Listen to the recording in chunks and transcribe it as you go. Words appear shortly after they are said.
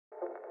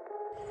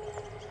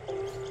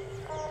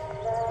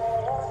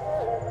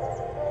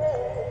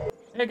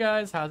Hey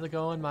guys, how's it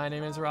going? My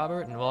name is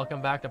Robert, and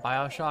welcome back to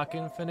Bioshock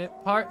Infinite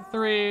Part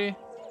 3.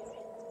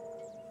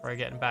 We're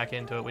getting back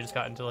into it. We just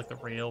got into like the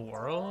real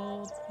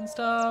world and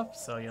stuff,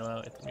 so you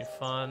know, it's gonna be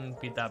fun.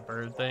 Beat that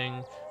bird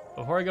thing.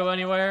 Before we go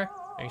anywhere,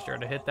 make sure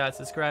to hit that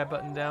subscribe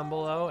button down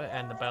below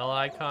and the bell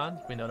icon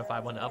to be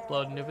notified when I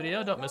upload a new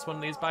video. Don't miss one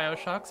of these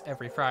Bioshocks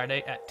every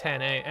Friday at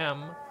 10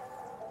 a.m.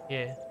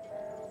 Yeah.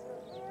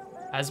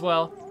 As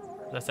well,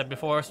 as I said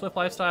before, Swift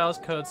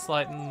Lifestyles, code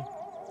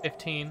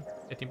SLIGHTEN15,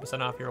 15%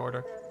 off your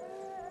order.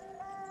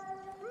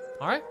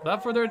 Alright,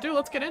 without further ado,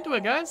 let's get into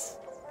it, guys.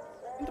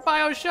 Into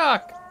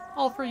Bioshock!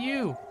 All for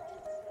you.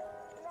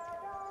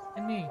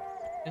 And me.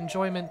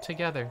 Enjoyment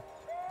together.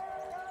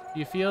 Do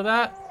you feel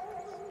that?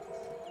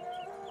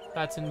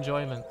 That's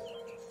enjoyment.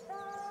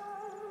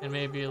 And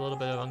maybe a little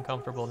bit of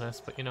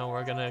uncomfortableness, but you know,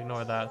 we're gonna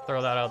ignore that.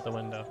 Throw that out the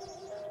window.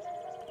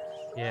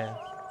 Yeah.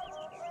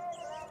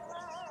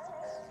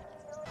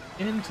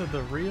 Into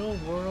the real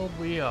world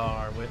we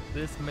are, with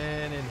this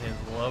man in his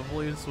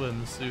lovely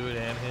swimsuit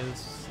and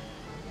his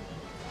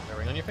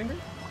ring on your finger?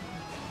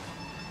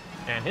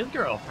 And his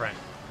girlfriend.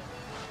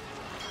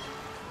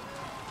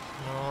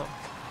 Well,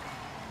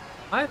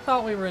 I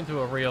thought we were into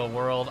a real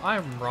world.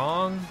 I'm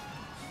wrong.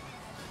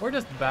 We're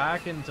just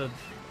back into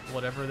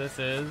whatever this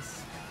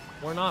is.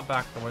 We're not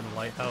back to where the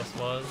lighthouse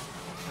was.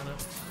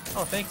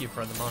 Oh, thank you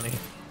for the money.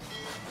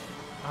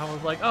 I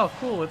was like, oh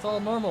cool, it's all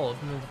normal. It's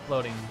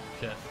floating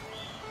shit.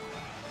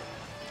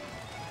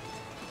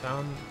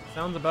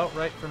 Sounds about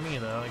right for me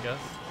though, I guess.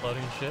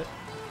 Floating shit.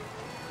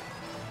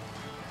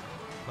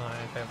 My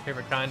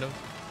favorite kind of.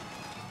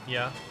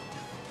 Yeah.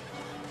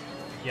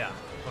 Yeah,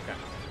 okay.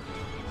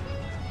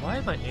 Why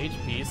is my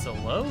HP so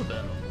low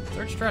though?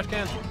 Search trash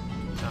can.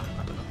 Oh,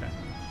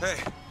 okay.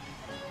 Hey,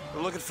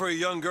 we're looking for a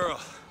young girl.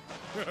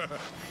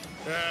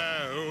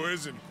 Who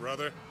isn't,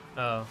 brother?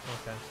 Oh,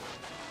 okay.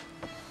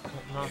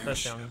 Well, not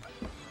this young.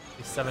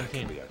 He's 17.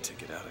 That could be our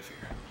ticket out of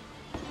here.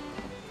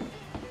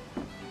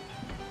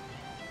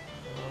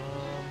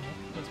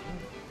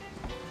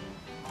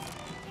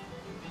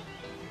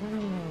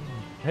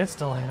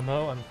 Pistol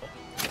ammo and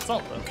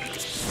salt though.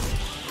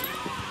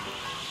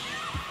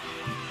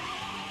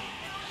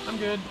 I'm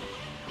good.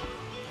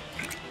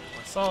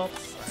 More salt,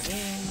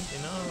 sardines,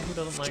 you know, who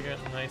doesn't like a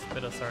nice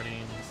bit of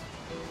sardines?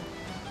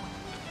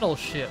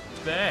 Battleship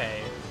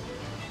Bay.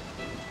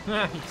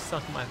 You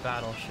sunk my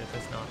battleship,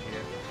 it's not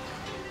here.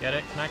 Get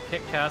it? Can I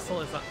kick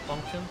castle? Is that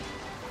function?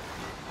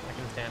 I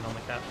can stand on the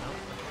castle. No.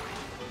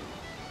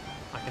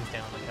 I can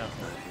stand on the castle.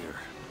 Not here.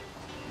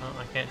 Oh,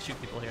 I can't shoot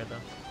people here though.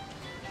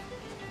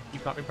 You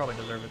probably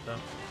deserve it though.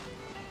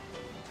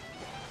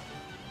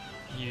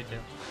 You do.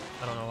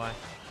 I don't know why.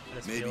 I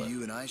just Maybe feel it.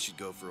 you and I should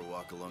go for a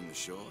walk along the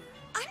shore.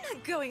 I'm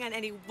not going on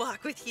any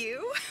walk with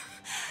you.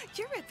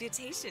 Your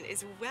reputation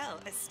is well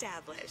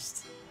established.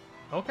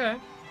 Okay.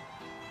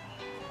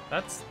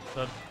 That's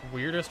the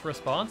weirdest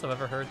response I've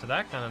ever heard to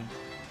that kind of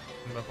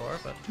thing before,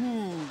 but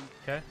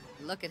okay.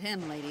 Look at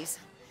him, ladies.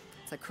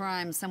 It's a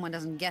crime someone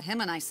doesn't get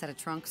him a nice set of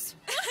trunks.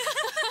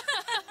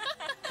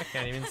 I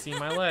can't even see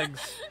my legs.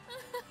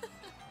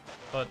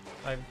 But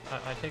I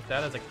take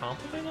that as a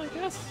compliment, I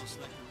guess?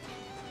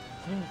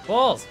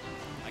 Balls!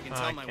 I can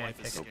tell my can't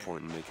wife is take No it. scared,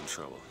 point in making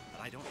trouble.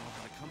 but I don't know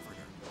how to comfort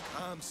her.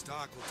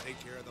 Comstock will take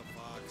care of the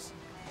fox.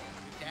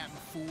 Damn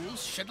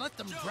fools should let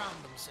them drown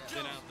themselves.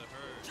 Thin out the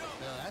herd.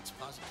 Well, that's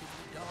positively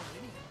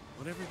Darwinian.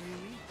 Whatever do you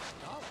mean?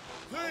 Darwin.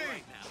 Hey!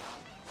 Right now.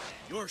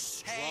 You're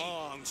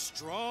strong,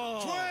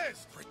 strong.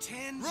 Twist!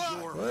 Pretend Run!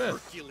 you're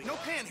Twist. Hercules. No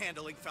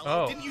panhandling,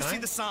 fellow. Oh, Didn't you can see I?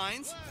 the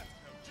signs?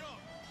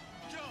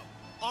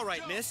 All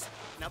right, miss.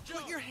 Now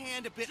put your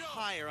hand a bit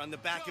higher on the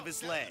back of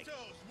his leg.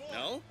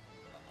 No?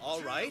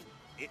 All right.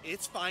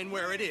 It's fine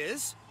where it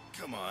is.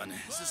 Come on,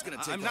 this is gonna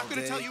take I'm not all going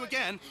to day. tell you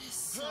again.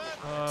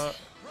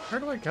 Where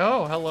do I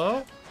go?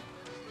 Hello?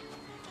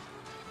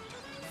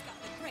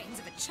 The brains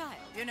of a child.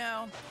 You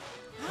know,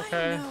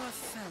 Okay. I know a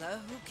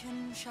fella who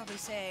can, shall we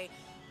say,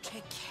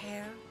 take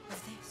care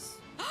of this.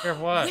 Here,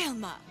 what?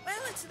 Wilma. Well,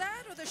 it's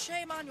that or the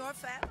shame on your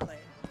family.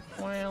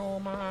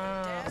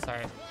 Wilma.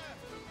 Sorry.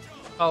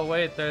 Oh,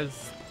 wait,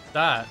 there's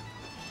that.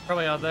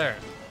 Probably out there.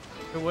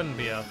 Who wouldn't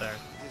be out there?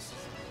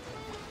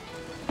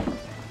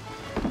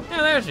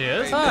 Yeah, there she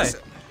is. Hey, Hi.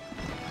 miss-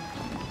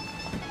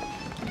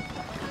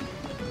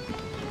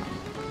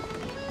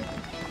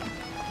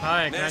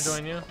 Hi, can I Miss.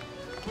 join you?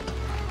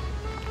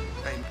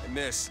 Hey,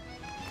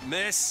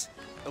 Miss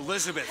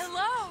Elizabeth.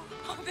 Hello.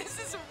 Oh, this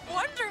is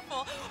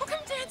wonderful. Oh, come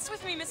dance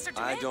with me, Mr.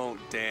 I Dwight.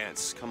 don't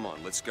dance. Come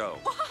on, let's go.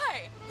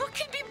 Why? What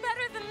could be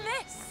better than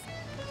this?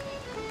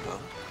 Huh?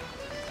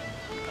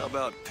 How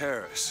about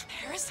Paris?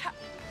 Paris?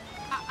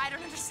 I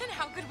don't understand.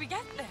 How could we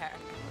get there?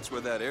 That's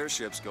where that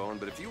airship's going,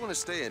 but if you want to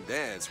stay and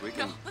dance, we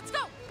can... No, let's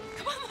go.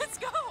 Come on, let's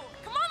go.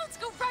 Come on, let's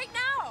go right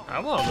now. I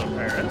want to go to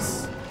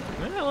Paris.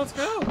 Yeah, let's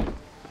go.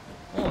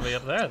 I want to be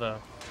up there, though.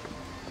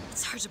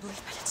 It's hard to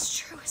believe, but it's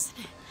true, isn't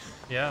it?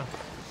 Yeah.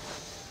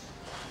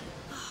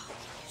 Oh,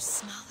 can you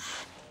smell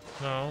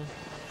that? No.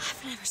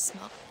 I've never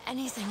smelled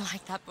anything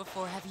like that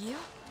before, have you?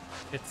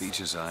 It's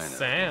Beaches I know don't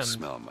sand.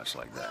 smell much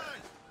like that.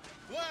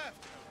 Left!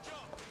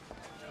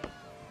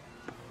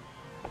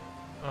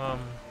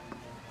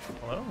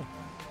 Hello?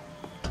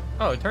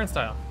 Oh,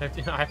 turnstile. I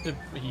have to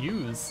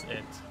use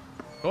it.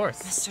 Of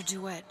course. Mr.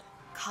 DeWitt,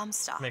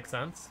 Comstock. Makes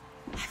sense.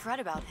 I've read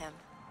about him.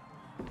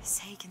 They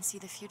say he can see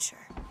the future.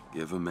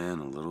 Give a man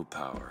a little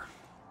power.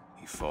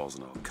 He falls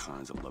in all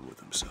kinds of love with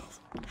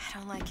himself. I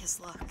don't like his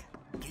look.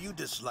 Do you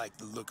dislike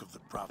the look of the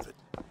prophet?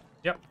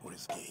 Yep. Or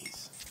his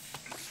gaze?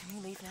 Can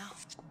we leave now?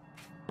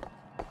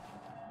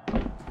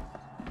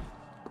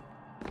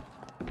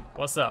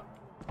 What's up?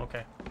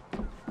 Okay.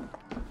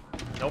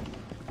 Nope.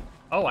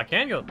 Oh, I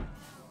can go.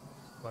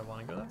 Do I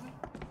want to go that way?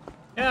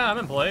 Yeah, I'm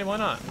in play. Why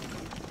not? It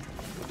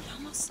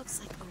almost looks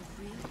like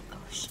a real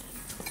ocean.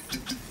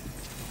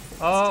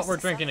 Oh, we're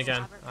drinking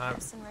again. I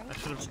Robert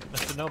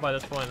should know by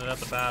this point that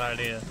that's a bad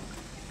idea.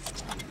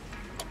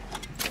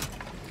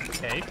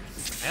 Okay.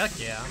 Heck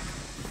yeah.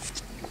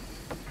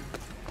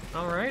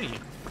 Alrighty.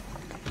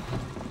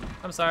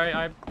 I'm sorry.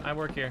 I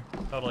work here.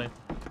 Totally.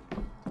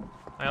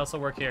 I also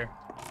work here.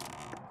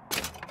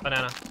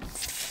 Banana.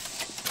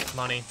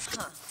 Money.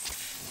 Huh.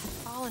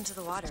 Fall into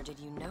the water did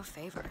you no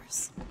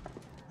favors.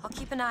 I'll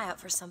keep an eye out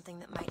for something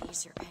that might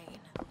ease your pain.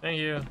 Thank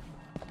you.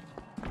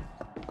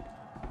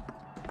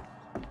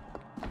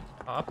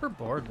 Upper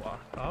boardwalk.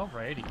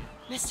 Alrighty.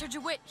 Mr.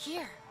 DeWitt,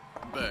 here.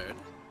 Bird?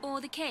 Or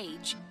the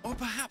cage. Or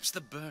perhaps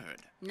the bird?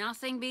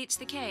 Nothing beats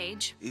the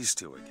cage. These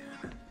two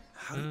again.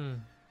 How do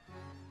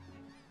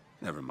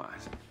Never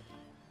mind.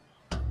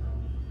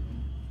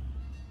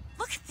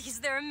 Look at these,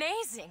 they're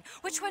amazing.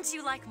 Which one do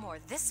you like more,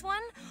 this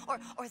one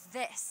or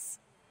this?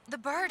 The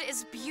bird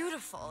is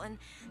beautiful and...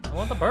 I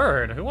want the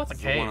bird. Who wants a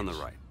The cage? one on the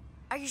right.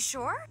 Are you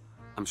sure?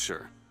 I'm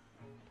sure.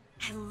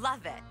 I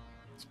love it.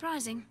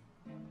 Surprising.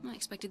 I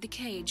expected the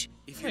cage.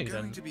 If Yeah, you're you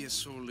going didn't. to be a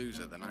sore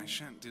loser, then I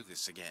shan't do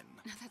this again.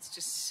 Now that's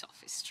just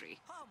sophistry.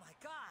 Oh my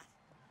god.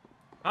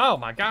 Oh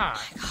my god.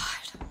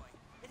 God,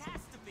 It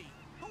has to be.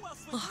 Who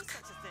else would Look. do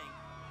such a thing?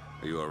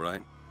 Are you all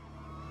right?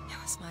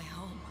 it was my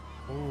home.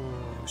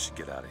 Ooh. We should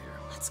get out of here.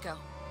 Let's go.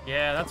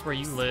 Yeah, that's where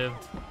you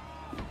lived.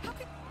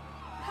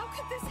 How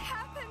could this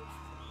happen?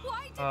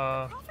 Why did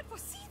Uh, the prophet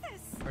foresee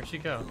this? Where'd she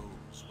go?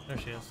 There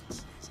she is.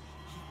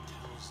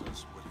 Tells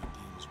us what he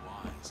deems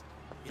wise.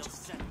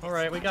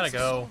 Alright, we gotta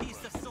go. He's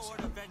the sword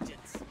of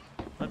vengeance.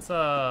 Let's,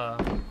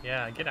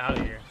 yeah, get out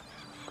of here.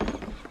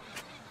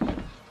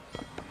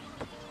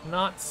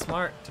 Not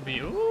smart to be.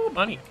 Ooh,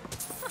 money.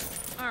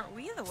 Aren't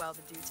we the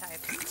well-to-do type?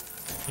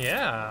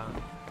 Yeah.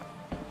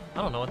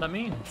 I don't know what that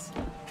means.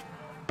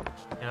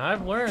 And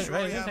I've learned, Sure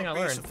right, you the have thing a I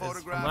piece learned of is from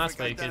photographic last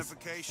week is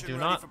identification do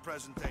ready not for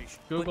presentation.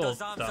 Google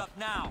stuff.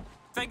 now.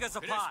 Fingers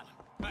apart.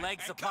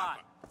 Legs apart.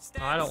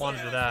 No, I don't want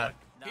to do that.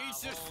 He's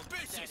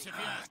suspicious if you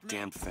ask me.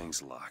 Damn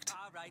thing's locked.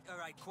 All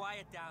right.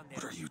 Quiet down there.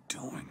 What are you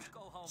doing? Go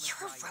home and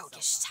You're a dry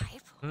roguish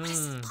type. What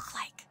does it look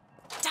like?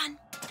 Done.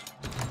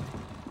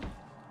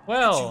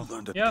 Well, You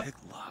learned to yep. pick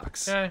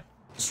locks. Okay.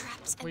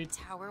 Trapped in We- a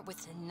tower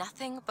with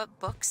nothing but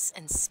books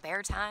and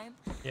spare time.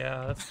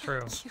 Yeah, that's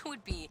true. You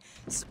would be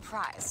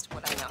surprised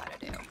what I know how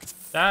to do.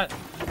 That.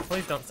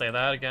 Please don't say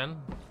that again.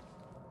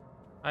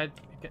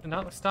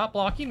 Not stop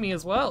blocking me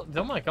as well.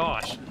 Oh my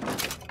gosh.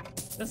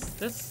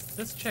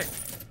 This chick.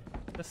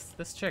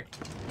 This chick.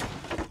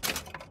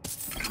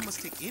 I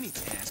must take any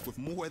task with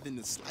more than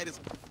the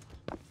slightest.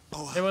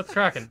 Oh, Hey, what's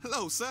cracking?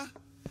 hello, sir.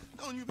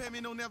 Don't you pay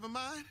me no never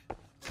mind?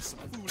 Just some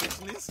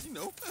foolishness, you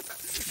know.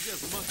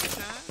 Just monkey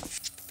time.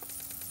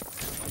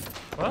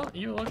 Well,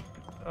 you look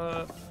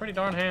pretty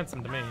darn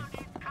handsome to me.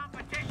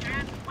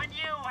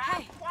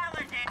 Hey,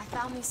 I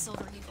found these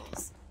silver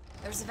eagles.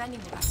 There's a vending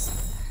device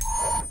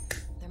over there.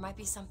 There might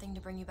be something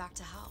to bring you back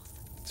to health.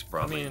 It's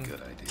probably I mean- a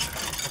good idea.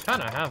 I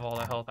kind of have all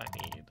the health I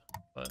need,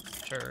 but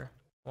sure,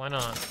 why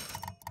not?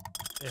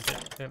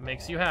 If it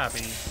makes you happy,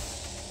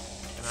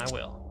 then I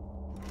will.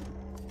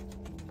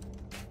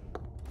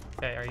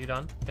 Okay, are you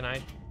done? Can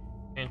I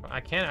change? I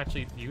can't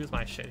actually use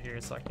my shit here,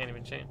 so I can't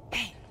even change.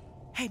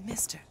 Hey,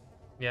 mister.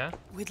 Yeah?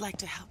 We'd like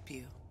to help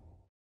you.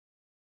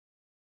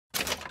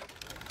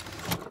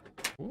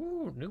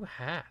 Ooh, new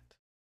hat.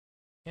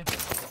 Yeah.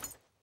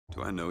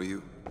 Do I know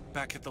you?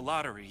 Back at the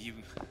lottery,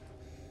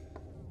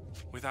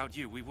 without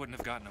you, we wouldn't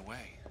have gotten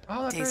away.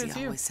 Oh, that's right, Daisy it's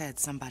you. always said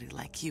somebody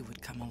like you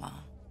would come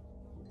along.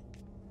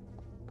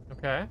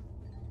 Okay.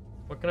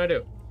 What can I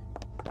do?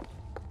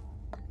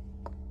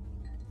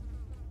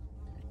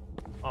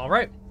 All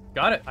right,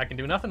 got it. I can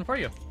do nothing for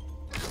you.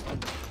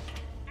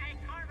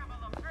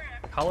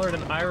 Colored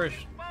and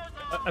Irish.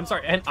 I'm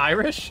sorry, and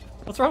Irish?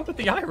 What's wrong with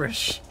the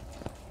Irish?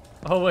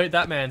 Oh wait,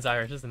 that man's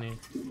Irish, isn't he?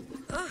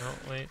 Oh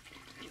wait.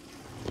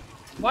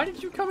 Why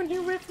did you come in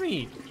here with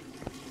me?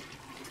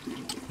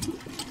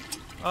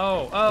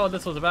 Oh,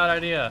 this was a bad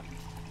idea.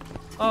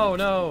 Oh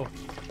no.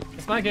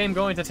 Is my game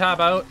going to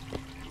tab out?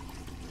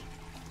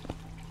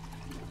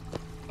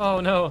 Oh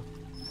no.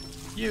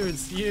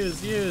 Use.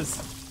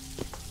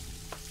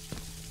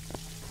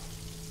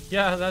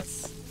 Yeah,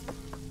 that's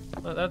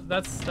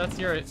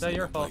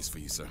your fault. Place for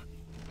you, sir.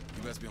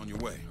 You best be on your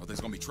way, or there's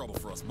gonna be trouble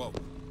for us both.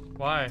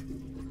 Why?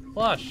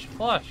 Flush.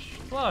 Ha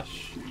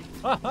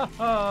ha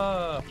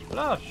ha.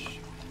 Flush.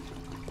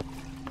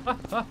 Ha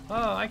ha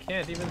ha. I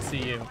can't even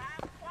see you.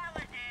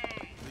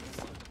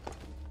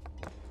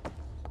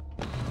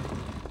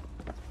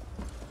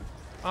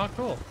 Oh,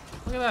 cool.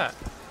 Look at that.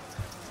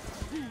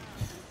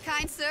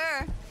 Kind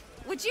sir,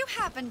 would you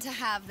happen to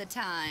have the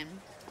time?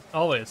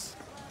 Always.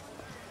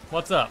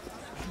 What's up?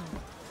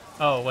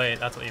 Oh, wait,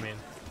 that's what you mean.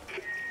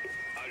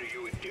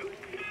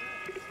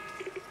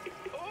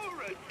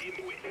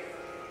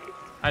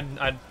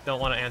 I don't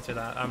want to answer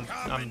that. I'm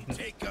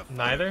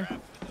neither.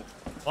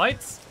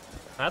 Lights?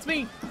 That's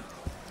me.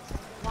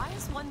 Why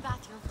is one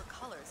bathroom for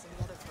colors and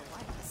the other for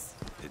whites?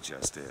 It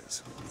just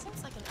is.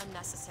 Seems like an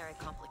unnecessary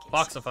complication.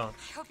 Boxophone.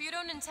 I hope you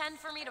don't intend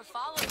for me to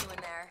follow you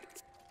in there.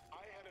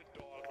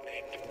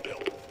 Bill.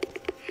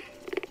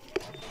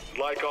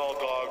 Like all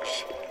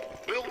dogs,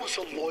 Bill was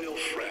a loyal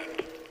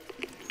friend.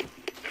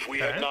 If we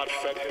had not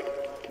fed him,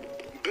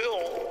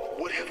 Bill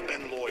would have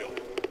been loyal.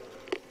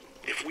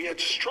 If we had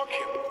struck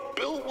him,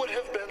 Bill would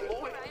have been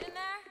loyal. Right in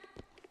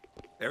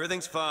there?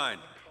 Everything's fine.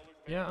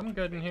 Yeah, I'm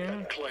good in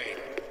here. Claim,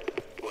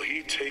 will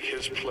he take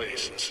his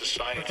place in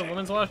society? That's the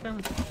women's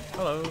washroom.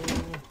 Hello.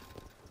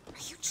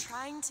 Are you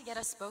trying to get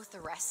us both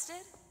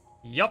arrested?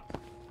 Yup.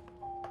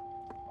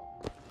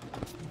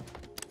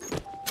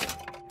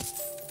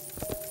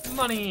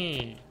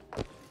 Money.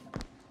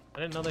 I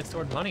didn't know they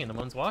stored money in the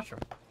women's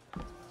washroom.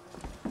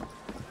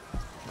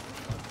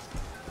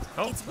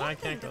 Oh, It's I one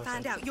thing can't to go.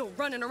 find out you're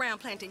running around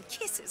planting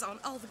kisses on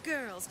all the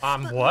girls.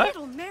 But What?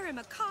 little Mary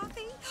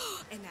McCarthy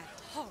and that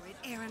horrid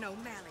Aaron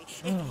O'Malley.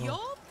 If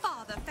your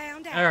father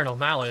found out, Aaron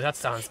O'Malley, that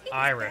sounds it was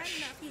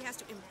Irish. bad enough he has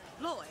to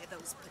employ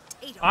those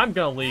potatoes. I'm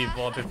gonna leave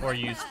well before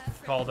you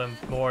call them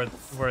more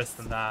worse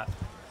than that.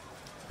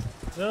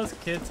 Those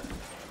kids.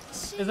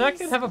 Does that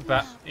kid have a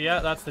bat? Yeah,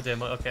 that's the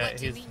demo. Okay,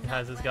 he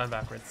has his gun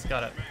backwards.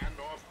 Got it.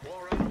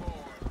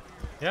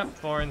 Yep,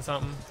 4 and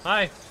something.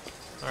 Hi.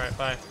 All right,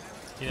 bye.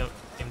 You don't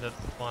seem to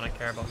want to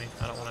care about me.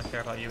 I don't want to care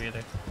about you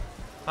either.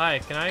 Hi,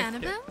 can I?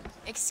 Annabelle?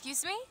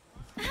 Excuse me?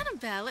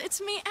 Annabelle, it's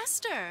me,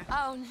 Esther.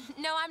 Oh,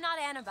 no, I'm not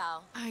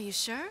Annabelle. Are you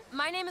sure?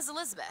 My name is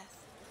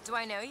Elizabeth. Do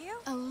I know you?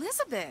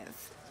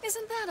 Elizabeth.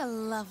 Isn't that a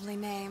lovely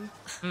name?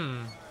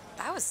 Hmm.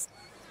 That was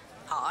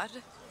odd.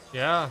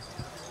 Yeah.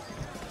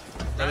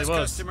 Really Last was.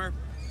 customer.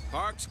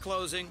 Park's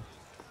closing.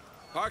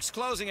 Park's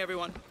closing,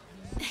 everyone.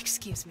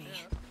 Excuse me.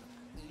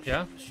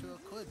 Yeah. Sure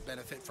could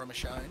benefit from a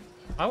shine.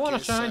 I want to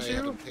Guess shine I too.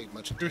 haven't paid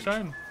much Do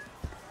attention.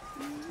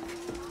 shine.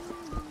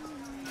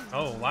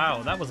 Oh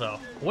wow, that was a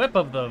whip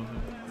of the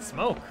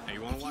smoke. Hey,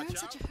 you want If to you're watch in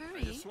out? such a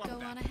hurry, go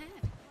on ahead.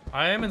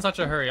 I am in such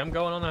a hurry. I'm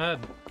going on ahead.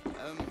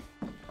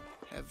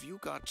 Have you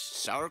got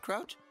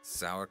sauerkraut?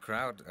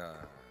 Sauerkraut?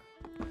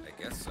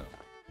 I guess so.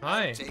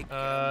 Hi. take,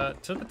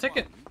 To the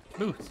ticket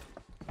booth.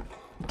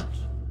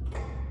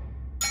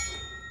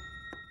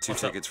 Two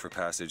What's up? tickets for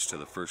passage to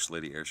the First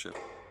Lady airship.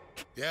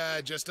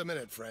 Yeah, just a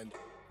minute, friend.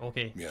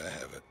 Okay. Yeah, I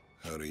have it.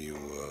 How do you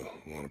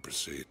want to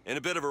proceed? In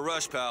a bit of a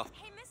rush, pal.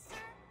 Hey, mister,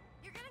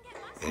 you're gonna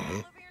get mustard all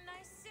over your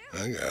nice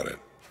suit. I got it.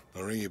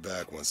 I'll ring you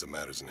back once the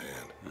matter's in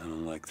hand. I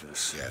don't like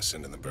this. Yeah,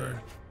 send in the bird.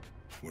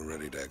 We're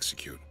ready to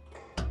execute.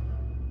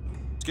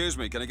 Excuse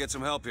me, can I get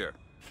some help here?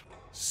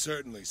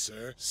 Certainly,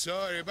 sir.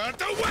 Sorry about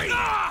the wait!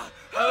 Oh,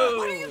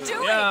 What are you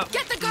doing? yeah.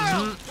 Get the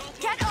girl!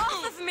 Get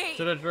off of me!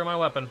 Should have drew my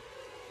weapon.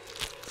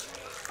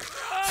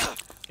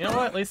 You know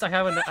what? At least I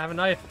have a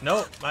knife.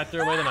 Nope, I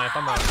threw away the knife.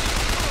 I'm wrong.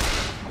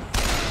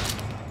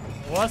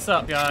 What's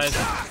up, guys?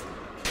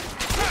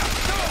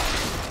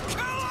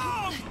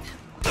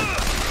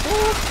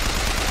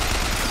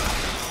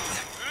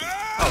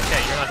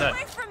 Okay, you're not dead.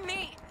 Away from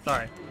me!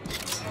 Sorry.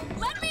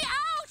 Let me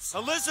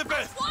out!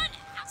 Elizabeth! What?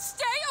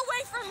 Stay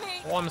away from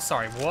me! Oh, I'm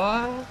sorry.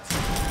 What?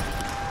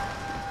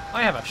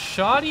 I have a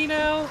shotty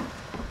now?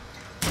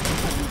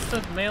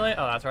 Instant melee?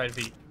 Oh, that's right,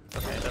 beat.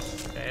 Okay,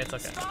 that's okay. It's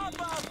okay.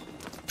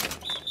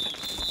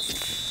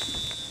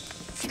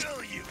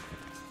 Kill you.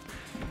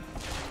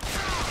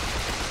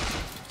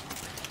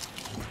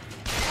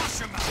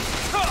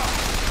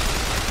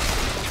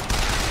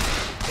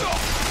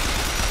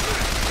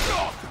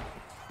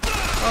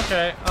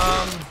 Okay,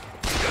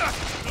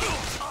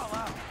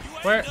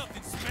 where?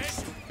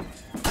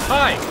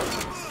 Hi!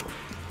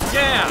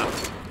 Yeah!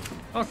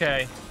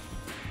 Okay.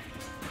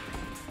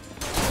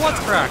 What's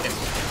cracking?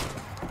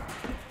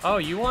 Oh,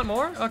 you want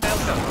more? Okay,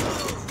 let's go.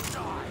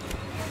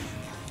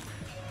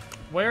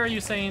 Where are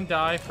you saying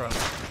die from?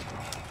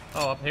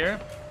 Oh, up here?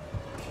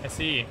 I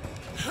see.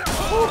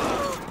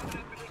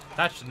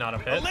 That should not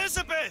have hit.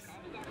 Elizabeth!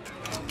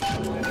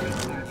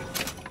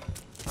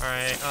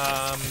 Alright,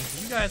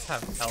 you guys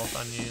have health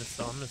on you,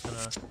 so I'm just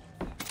gonna,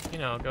 you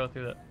know, go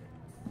through the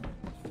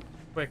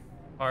quick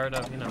part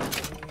of, you know,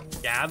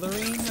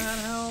 gathering that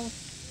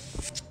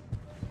health.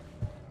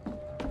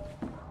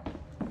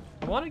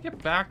 I want to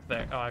get back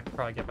there. Oh, I could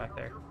probably get back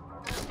there.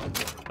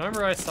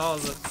 Remember I saw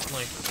the,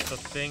 like, the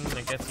thing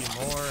that gets you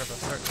more of a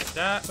certain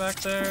stat back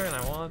there, and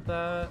I want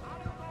that.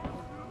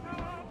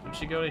 Did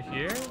she go to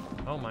here?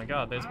 Oh my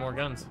god, there's more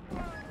guns.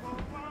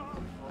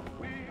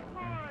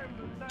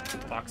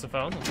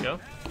 Voxophone, let's go.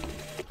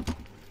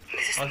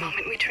 This is the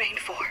moment we trained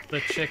for.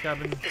 The chick I've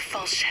been... The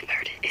false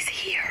shepherd is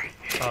here.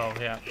 Oh,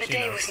 yeah, The she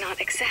day knows. was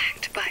not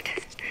exact, but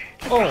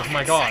the Oh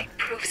my prophet's god. sight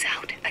proves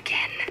out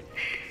again.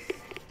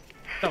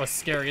 That was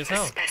scary as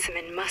hell. The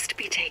specimen woman must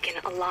be taken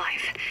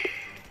alive.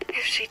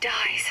 If she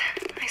dies,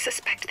 I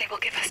suspect they will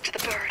give us to the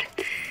bird.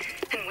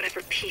 And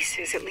whatever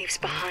pieces it leaves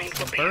behind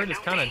will The bear bird no is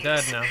kind of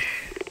names. dead now,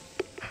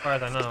 as far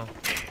as I know.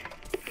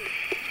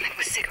 That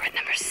was cigarette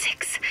number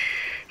 6.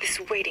 This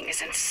waiting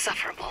is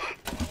insufferable.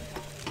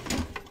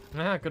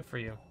 Ah, good for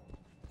you.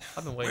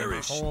 I've been waiting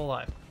my whole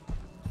life.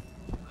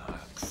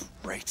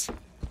 Great.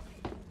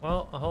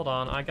 Well, hold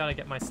on. I gotta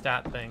get my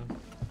stat thing.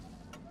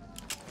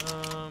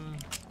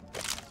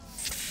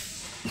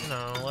 You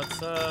know,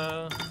 let's,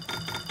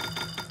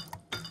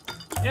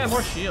 yeah,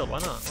 more shield. Why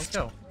not? Let's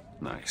go.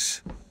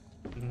 Nice.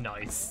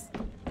 Nice.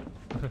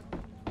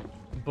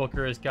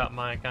 Booker has got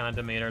my kind of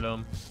demeanor to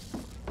him.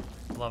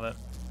 Love it.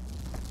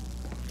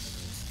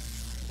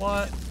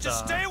 What?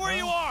 Just stay where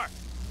you are!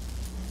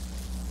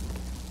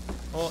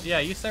 Well, yeah,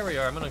 you stay where you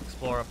are. I'm gonna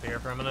explore up here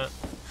for a minute.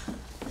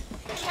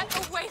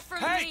 Get away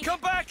from me! Hey, come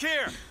back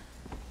here!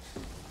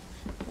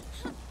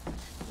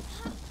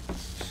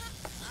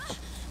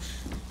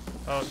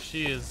 Oh,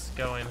 she is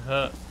going,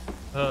 ah!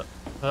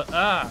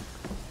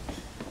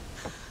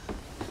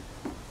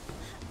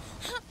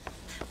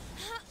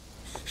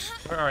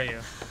 Where are you?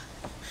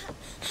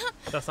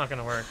 That's not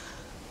gonna work.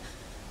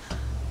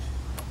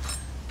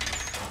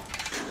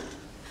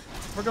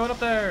 We're going up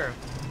there!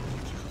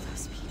 Kill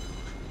those people.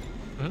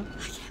 Hmm?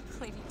 I can't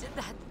believe you did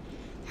that.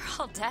 They're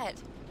all dead.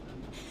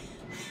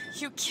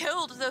 You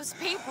killed those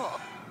people.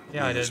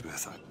 Yeah, I did.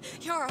 Elizabeth,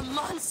 You're a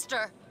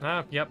monster.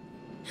 Ah, yep.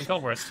 It's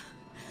called worst.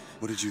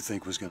 what did you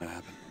think was gonna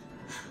happen?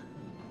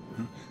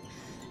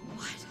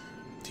 What?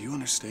 Do you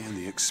understand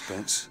the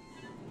expense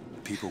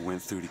people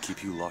went through to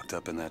keep you locked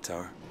up in that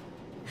tower?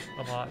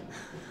 A lot.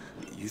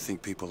 You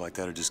think people like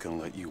that are just gonna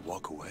let you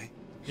walk away?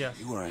 Yes.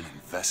 You are an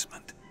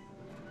investment,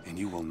 and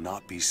you will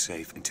not be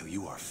safe until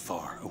you are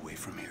far away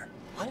from here.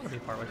 I want to be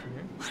far away from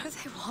here. What do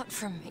they want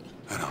from me?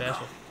 I don't know.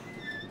 Special.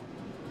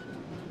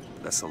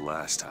 That's the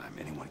last time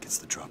anyone gets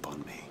the drop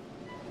on me.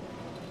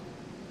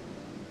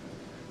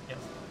 Yes.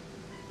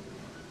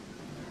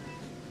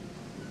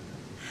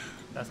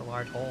 That's a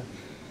large hole.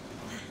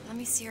 Let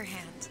me see your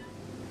hand.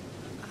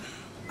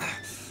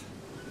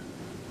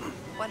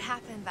 What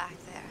happened back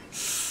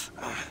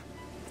there?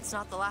 It's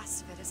not the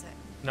last of it, is it?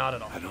 Not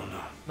at all. I don't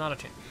know. Not a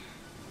chance.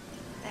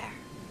 There.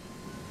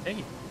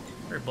 Hey,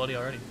 very bloody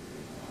already.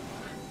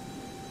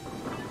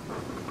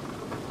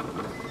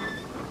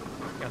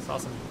 Yeah, I saw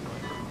some.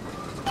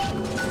 I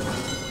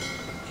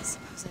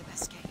suppose I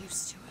best get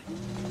used to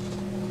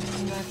it.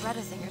 You know, I've read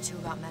a thing or two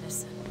about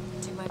medicine.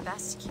 Do my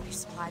best to keep you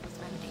supplied with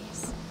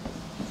remedies.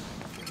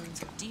 If your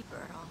wounds are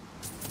deeper, I'll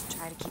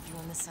try to keep you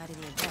on this side of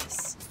the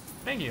abyss.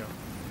 Thank you.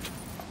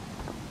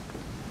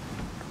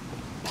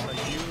 So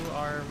you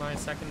are my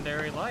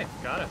secondary life.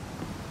 Got it.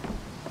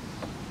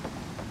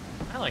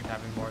 I like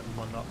having more than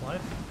one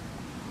life.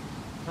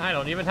 I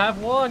don't even have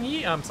one.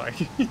 I'm sorry.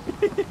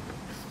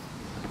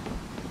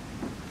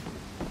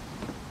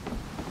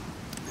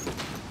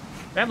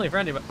 Family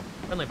friendly,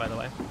 by the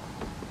way.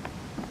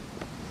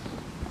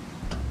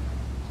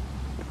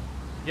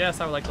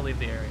 Yes, I would like to leave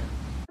the area.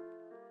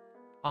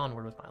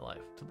 Onward with my life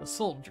to the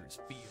soldier's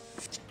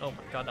field. Oh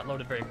my god, that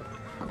loaded very quickly.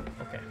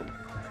 Okay.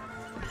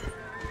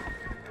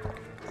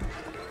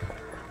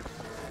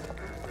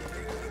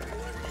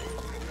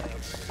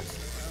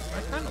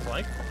 I kind of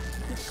like them.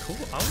 It's cool.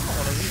 I don't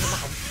want to leave them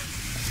out.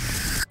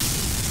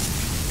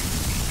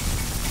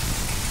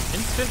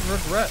 Instant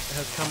regret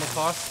has come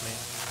across me.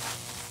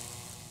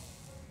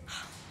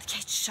 The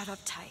gate's shut up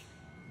tight.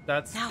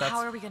 That's how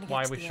are we gonna get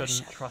why to we the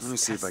shouldn't airship? trust. Let me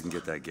see if I can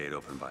get that gate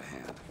open by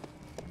hand.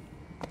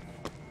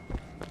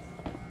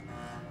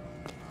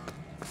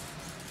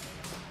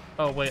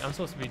 Oh wait, I'm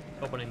supposed to be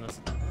opening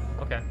this.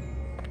 Okay.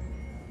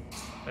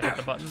 I hit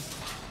the buttons.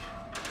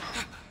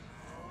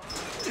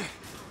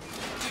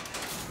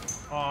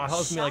 Oh, it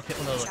helps me like hit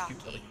one of those like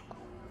cute.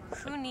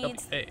 Who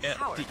needs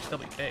power?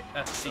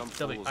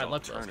 I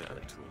love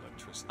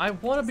those. I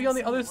want to be on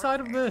the other side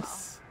of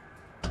this.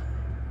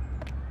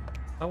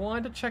 I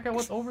wanted to check out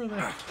what's over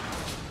there.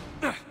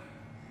 I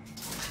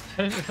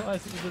didn't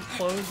realize it was just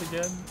closed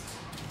again.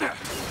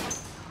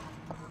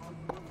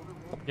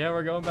 Yeah,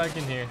 we're going back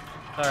in here.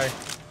 Sorry.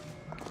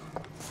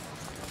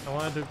 I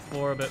wanted to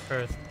explore a bit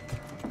first.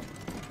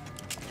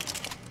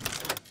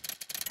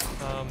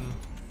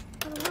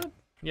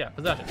 Yeah,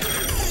 possession.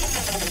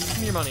 Give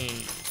me your money.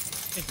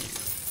 Thank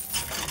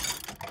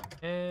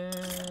you.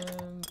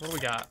 And what do we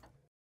got?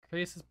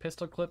 Increases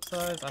pistol clip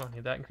size. I don't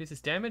need that. Increases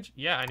damage.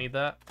 Yeah, I need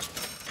that.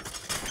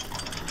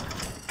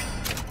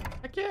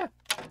 Heck yeah.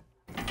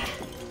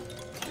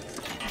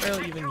 I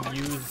barely even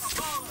use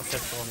a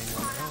pistol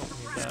anymore. I don't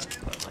need that.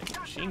 But like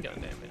machine gun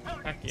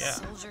damage. Heck yeah.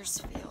 Soldier's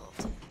Field,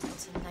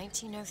 built in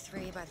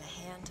 1903 by the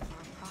hand of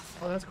our prophet.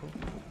 Oh, that's cool.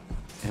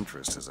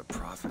 Interest as a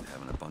prophet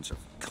having a bunch of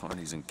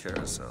carnies and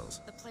carousels.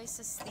 The place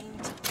is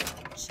themed to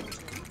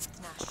children with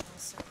national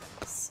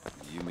service.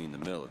 You mean the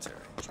military?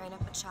 Train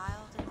up a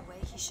child in the way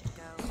he should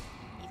go,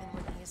 even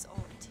when he is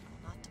old. He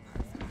will not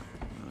depart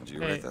from it. Did you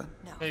write that?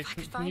 No, Hey, if I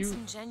could can find you-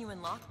 some genuine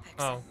lockpicks,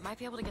 Oh. I might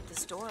be able to get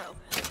this door open.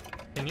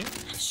 Can you?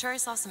 I'm sure I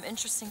saw some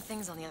interesting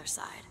things on the other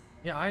side.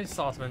 Yeah, I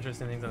saw some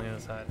interesting things on the other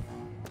side.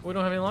 We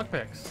don't have any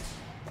lockpicks.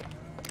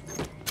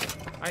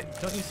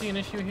 Don't you see an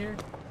issue here?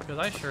 Because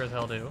I sure as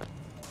hell do.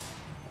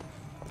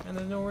 And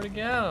there's nowhere to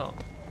go.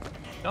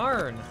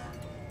 Darn.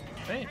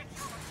 Hey,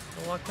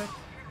 no lockpick?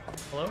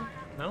 Hello?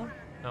 No?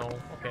 No.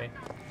 Okay.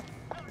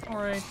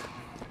 Alright.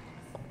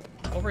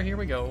 Over here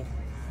we go.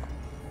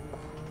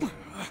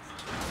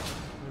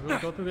 We'll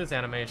go through this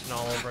animation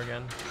all over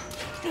again.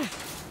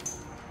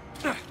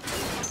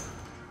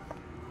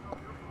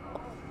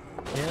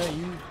 Yeah,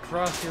 you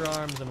cross your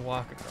arms and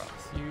walk across.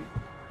 You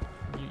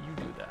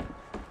do that.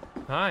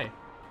 Hi.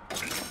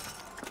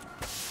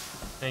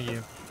 Thank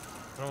you.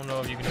 I don't know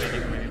if you can do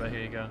anything for me, but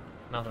here you go.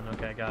 Nothing.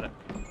 Okay, got it.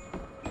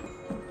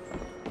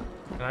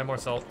 Can I have more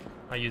salt?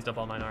 I used up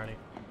all mine already.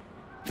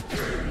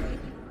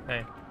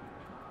 Hey.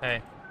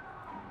 Hey.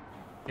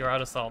 You're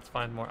out of salt.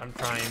 Find more. I'm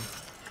trying.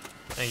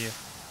 Thank you.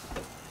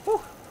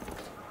 Whew.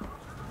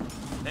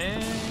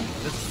 And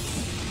this.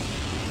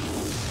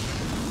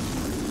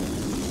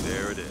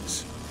 There it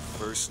is.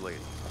 First lady.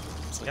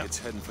 Looks like it's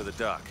heading for the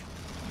dock.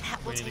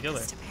 That will take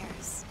us to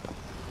Paris.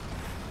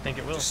 Think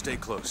it will. Just stay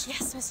close.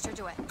 Yes, Mr.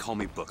 DeWitt. Call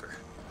me Booker.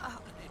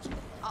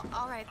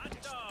 All right,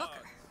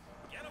 Booker.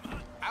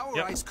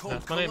 Our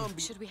ice-cold Columbia.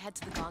 Should we head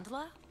to the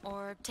gondola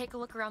or take a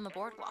look around the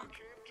boardwalk?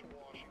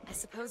 I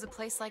suppose a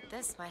place like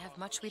this might have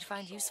much we'd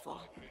find useful.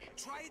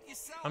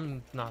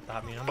 I'm not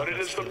that mean. But it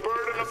is the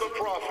burden of the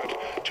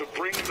prophet to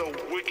bring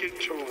the wicked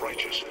to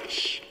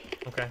righteousness.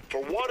 Okay.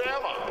 For what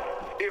am I,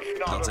 if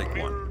not a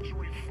mirror to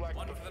reflect?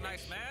 One for the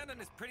nice man and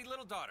his pretty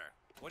little daughter.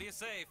 What do you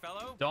say,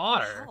 fellow?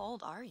 Daughter? How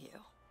old are you?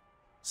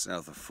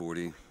 South of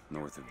 40,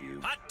 north of you.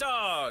 Hot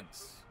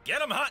dogs!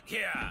 Get 'em hot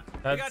here!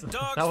 That's, we got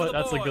dogs for the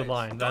that's boys, a good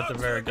line. That's a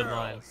dogs very for the good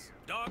line. girls,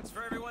 dogs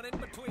for everyone in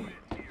between.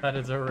 That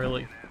is a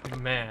really,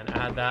 man,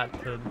 add that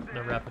to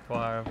the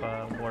repertoire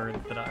of words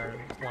that are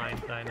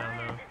lines that I now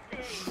know.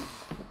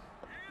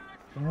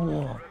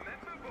 Whoa.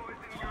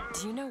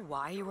 Do you know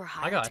why you were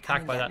hired? I got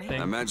attacked by that I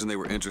thing. imagine they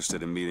were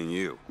interested in meeting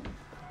you.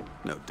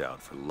 No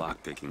doubt for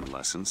lockpicking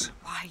lessons.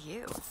 Why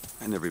you?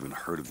 I never even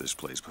heard of this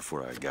place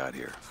before I got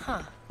here.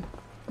 Huh.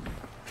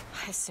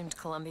 I assumed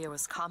Columbia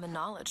was common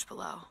knowledge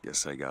below.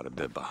 Guess I got a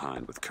bit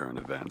behind with current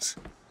events.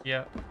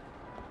 Yeah.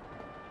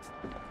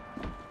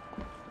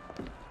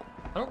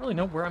 I don't really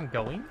know where I'm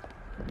going,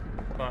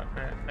 but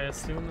I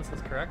assume this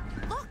is correct.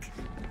 Look,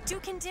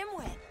 Duke and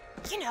Dimwit.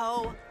 You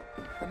know,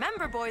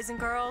 remember, boys and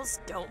girls,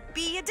 don't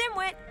be a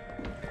dimwit.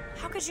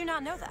 How could you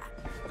not know that?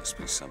 Must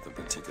be something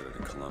particular to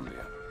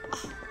Columbia.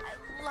 Oh,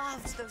 I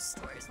loved those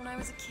stories when I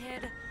was a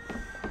kid.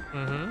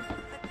 Mm-hmm.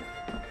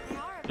 But they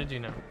are. Did you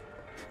know?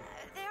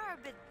 They are a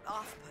bit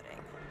off-putting.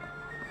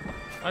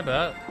 I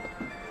bet.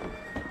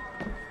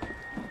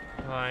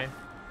 Hi.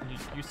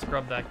 You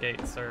scrubbed that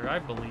gate, sir. I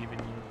believe in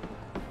you.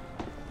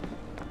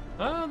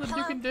 Oh, the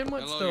Duke and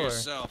Dimwit Hello store.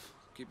 yourself.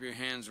 Keep your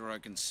hands where I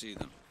can see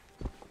them.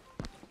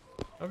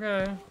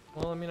 Okay.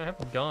 Well, I mean, I have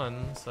a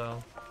gun,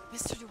 so.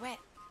 Mr. DeWitt.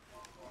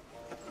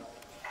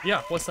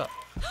 Yeah, what's up?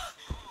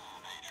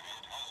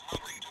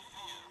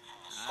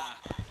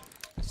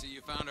 I see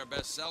you found our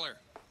bestseller.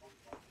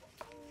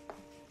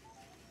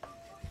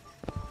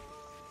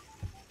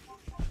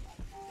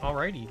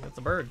 Alrighty, that's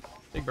a bird.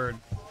 Big bird.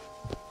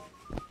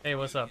 Hey,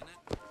 what's up?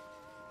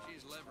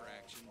 She's lever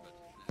action, but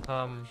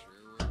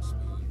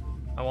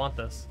I want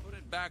this. put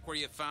it back where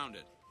you found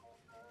it.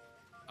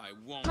 I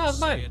won't No, it's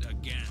say mine. it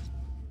again.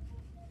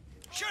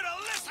 Should've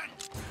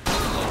listened!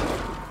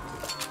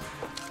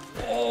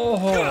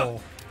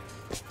 Oh!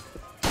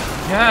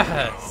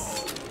 Yes!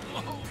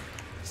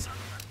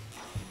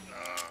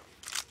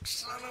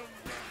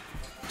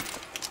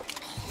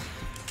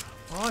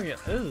 Oh yeah,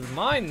 this is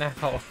mine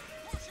now.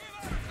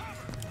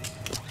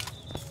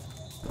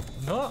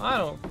 No, I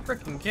don't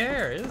freaking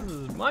care. This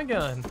is my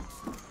gun.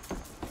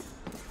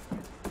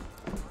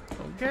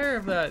 Don't care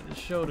if that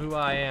showed who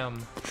I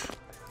am.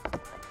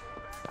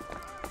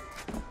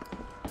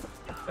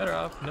 Better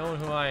off knowing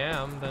who I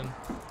am than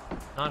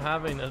not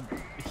having a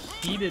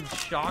heated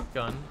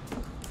shotgun.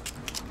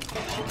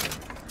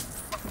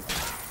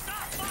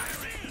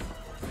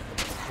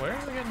 Where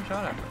are they getting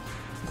shot at?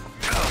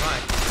 Oh, hi.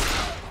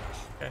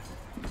 Okay.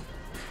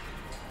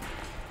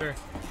 Sure.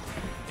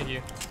 Thank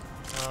you.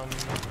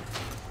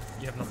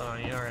 You have nothing on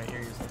you. Alright,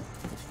 you're useless.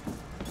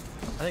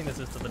 I think this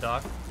is to the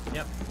dock.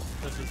 Yep.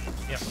 This is,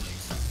 yep.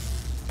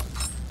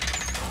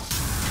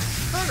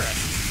 Progress!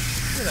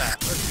 Look at that.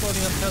 We're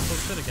exploding up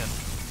Tesla's shit again.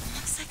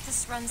 Looks like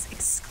this runs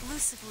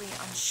exclusively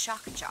on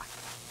shock jockey.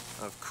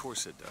 Of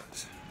course it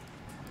does.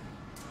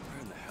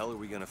 Where in the hell are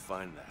we gonna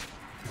find that?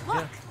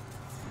 Look!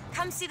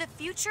 Come see the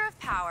future of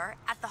power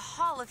at the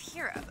Hall of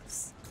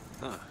Heroes.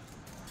 Huh. Well,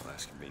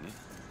 that's convenient.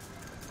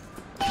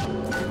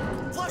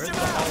 Flush him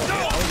out!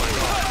 Oh my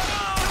god.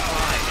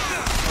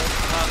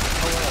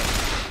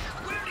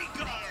 Where'd he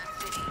go?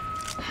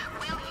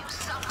 Will you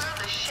suffer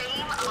the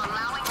shame of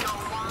allowing your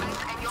wives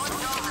and your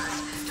daughters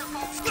to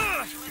fall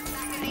into his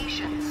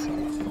machinations?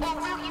 Or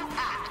will you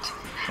act?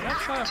 Can I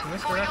try it from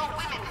this For your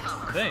direction? women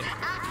folk. Dang.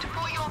 Act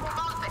for your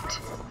profit.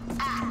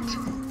 Act.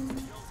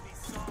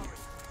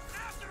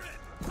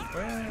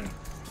 Where?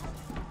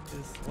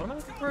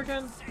 for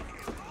again?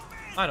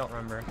 I don't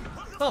remember.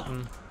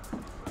 Something.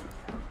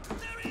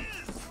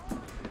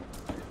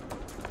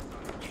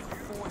 You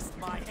forced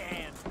my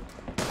hand.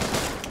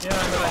 Yeah,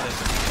 I know I did.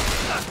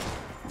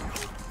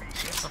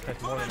 I'll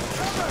take more than that.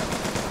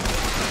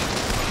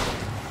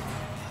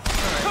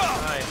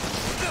 Alright,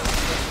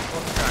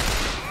 let's track.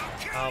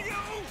 I'll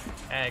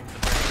egg the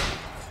brain.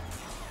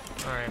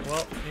 Alright,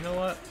 well, you know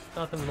what?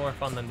 Nothing more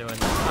fun than doing this.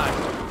 Hi.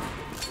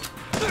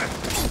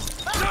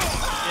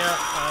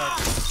 Yeah,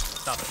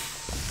 stop it.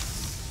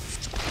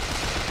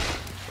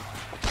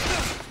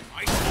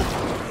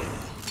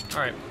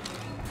 Alright.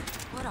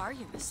 What are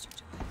you, Mr.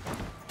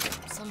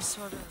 Dwight? Some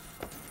sort of...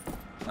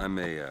 I'm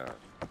a,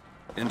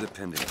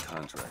 independent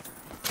contractor.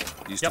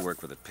 Used to work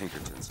for the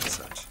Pinkertons and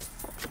such.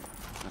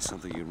 That's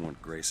something you'd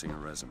want gracing a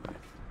resume.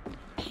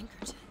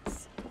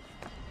 Pinkertons?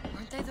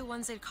 Weren't they the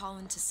ones they'd call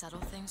in to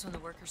settle things when the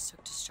workers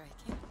took to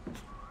striking?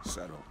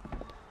 Settle.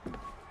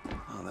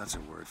 Oh, that's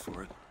a word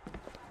for it.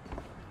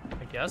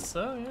 I guess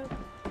so, yeah.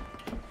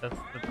 That's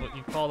what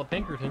you call the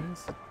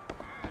Pinkertons.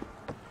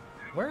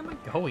 Where am I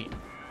going?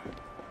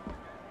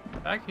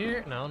 Back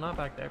here? No, not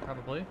back there,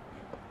 probably.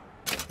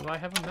 Do I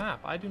have a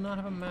map? I do not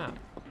have a map.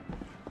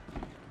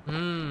 Are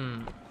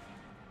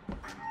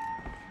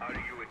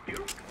you a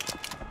duke?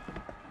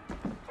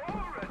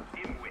 Or a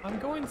dimwit? I'm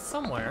going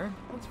somewhere,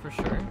 that's for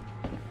sure.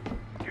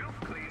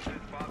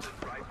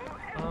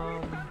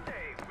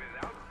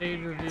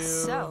 Stage review.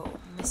 So,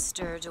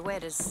 Mr.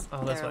 DeWitt, is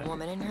there a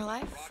woman in your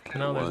life?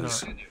 No,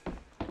 there's not.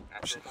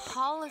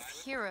 Hall of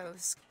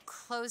Heroes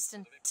closed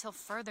until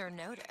further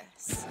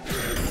notice.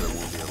 There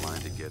won't be a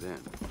line to get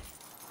in.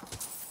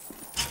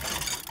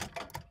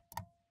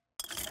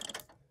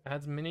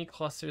 Adds mini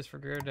clusters for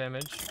greater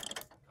damage.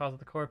 Cause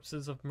the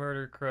corpses of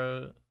murder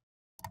crow.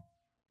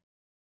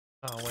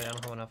 Oh wait, I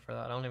don't have enough for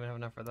that. I don't even have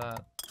enough for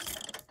that.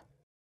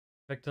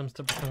 Victims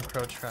to become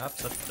crow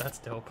traps. That's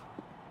dope.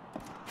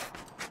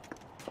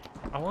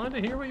 I wanted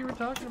to hear what you were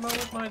talking about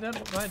with my dead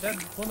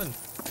woman.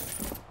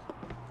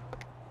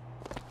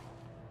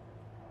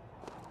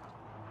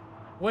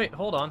 Wait,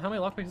 hold on. How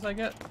many lockpicks did I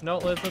get? No,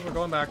 we're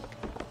going back.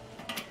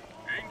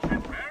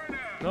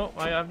 No,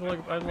 I have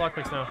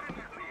lockpicks now.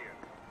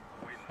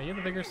 Are you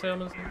the bigger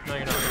salesman? No,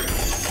 you're not.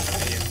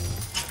 You.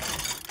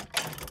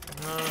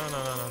 No.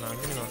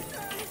 Give me one.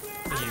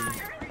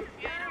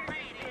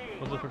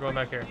 You. We're going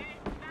back here.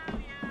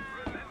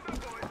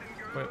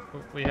 Wait,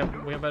 we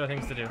have better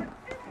things to do.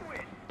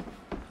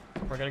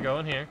 We're gonna go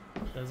in here.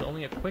 There's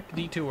only a quick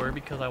detour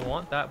because I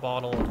want that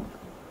bottle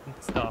and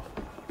stuff.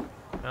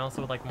 I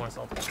also would like more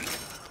salt.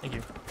 Thank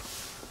you.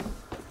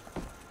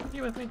 Are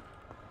you with me?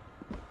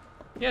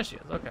 Yeah, she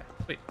is. Okay,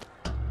 sweet.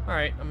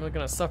 Alright, I'm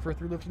gonna suffer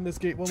through lifting this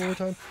gate one more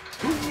time.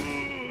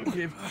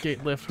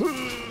 Gate lift.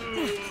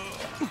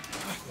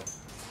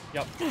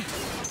 Yep.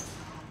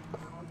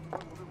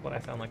 What I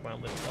sound like when I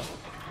lift stuff.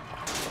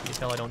 You can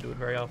tell I don't do it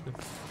very often.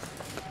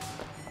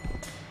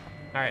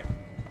 Alright.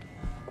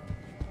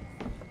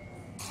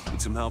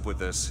 Need some help with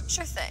this.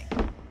 Sure thing.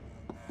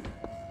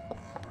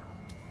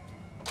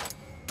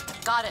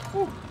 Got it.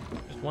 Woo.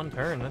 Just one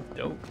turn, that's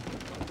dope.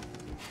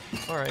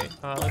 Alright,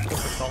 let's go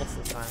for salts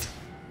this time.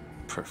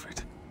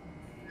 Perfect.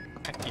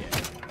 Heck yeah.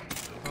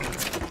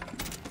 Alright.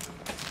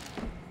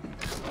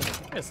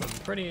 There's some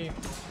pretty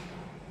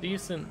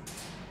decent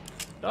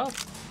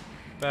stuff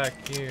back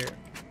here.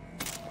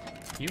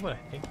 You what I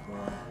think you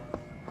are?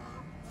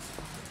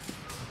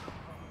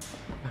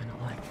 I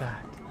don't like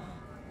that.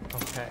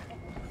 Okay.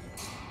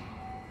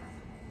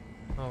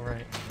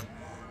 Alright.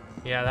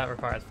 Yeah, that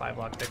requires 5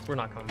 lockpicks. We're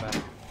not coming back.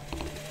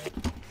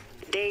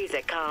 Days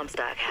at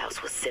Comstock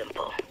House was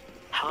simple.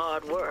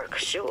 Hard work,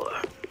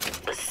 sure,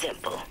 but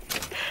simple.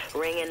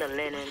 Ringing the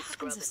linen,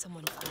 scrubbing. If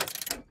someone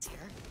finds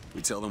here,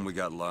 We tell them we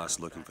got lost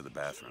looking for the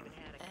bathroom.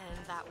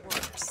 and that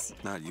works.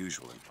 Not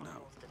usually,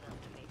 no.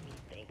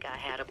 Think I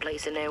had a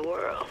place in their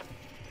world.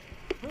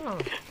 Oh.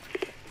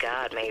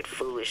 God made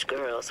foolish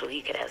girls so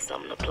he could have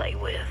something to play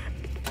with.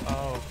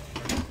 Oh.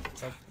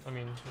 I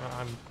mean,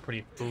 I'm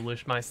pretty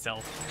foolish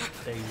myself,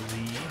 Daisy.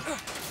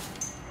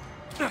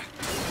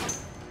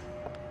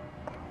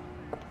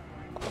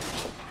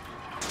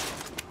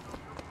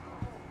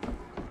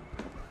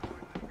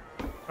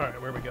 Alright,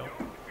 where we go?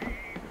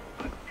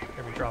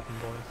 Here we dropping,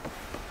 boys.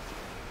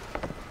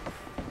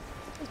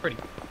 That's pretty.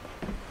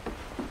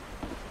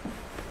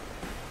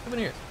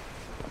 Souvenirs.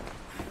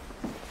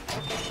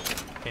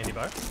 Candy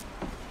bar.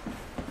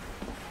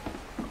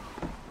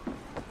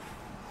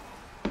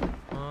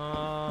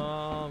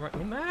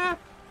 Right, map!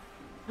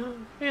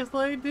 It's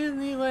like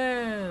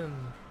Disneyland!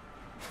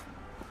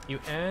 You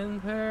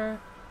enter,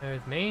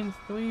 there's Main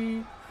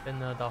Street, then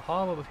the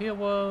Hall of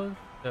Heroes,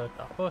 the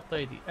First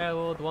Lady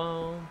Arrowed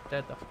one,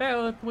 there's the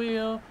Ferris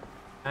wheel,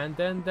 and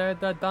then there's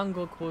the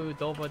Jungle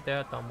Cruise over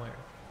there somewhere.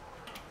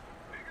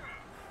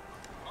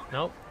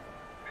 Nope.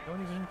 Don't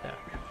even need that.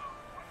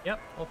 Yep,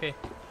 okay.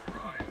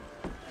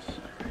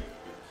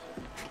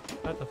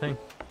 That's the thing.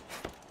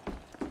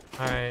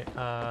 Alright,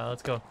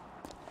 let's go.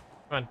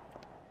 Come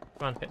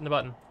on, hitting the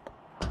button.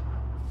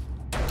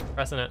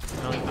 Pressing it.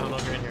 I don't know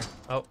if you're in here.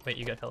 Oh, wait,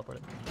 you got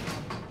teleported.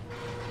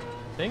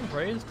 Thing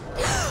praised.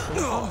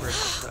 What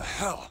the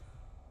hell?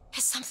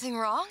 Is something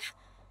wrong?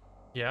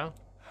 Yeah.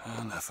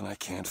 Nothing I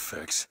can't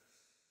fix.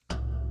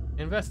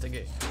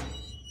 Investigate.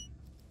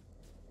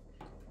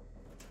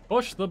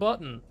 Push the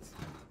buttons.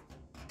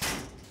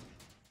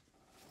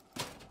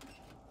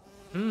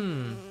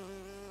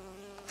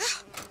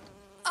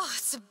 Oh,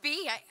 it's a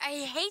bee. I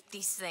hate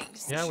these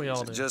things. Yeah, we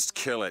all do. Just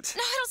kill it.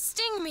 No, it'll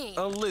sting me.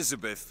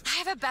 Elizabeth. I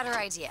have a better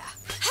idea.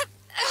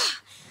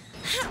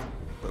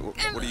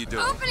 What are you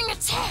doing? Opening a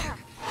tear.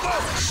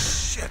 Oh,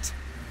 shit.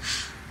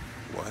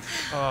 What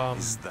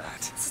is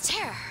that? It's a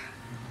tear.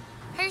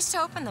 I used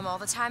to open them all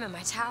the time in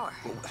my tower.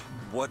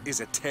 What is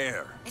a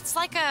tear? It's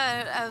like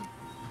a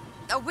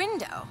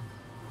window.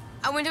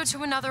 A window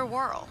to another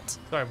world.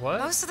 Sorry, what?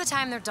 Most of the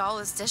time, they're dull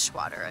as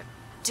dishwater. A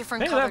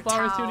different Hey, colored that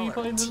flower's towel 2D or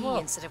planes as tea well.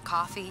 instead of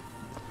coffee.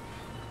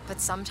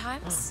 But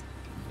sometimes,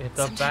 It's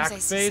a sometimes I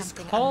see back-face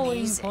something calling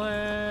amazing,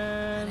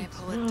 plan. and I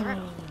pull it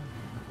through.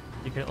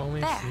 You can only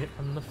There. see it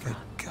from the front.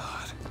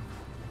 God.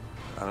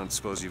 I don't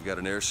suppose you've got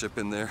an airship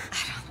in there?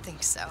 I don't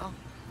think so.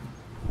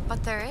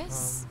 But there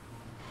is.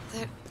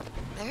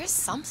 There is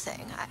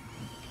something.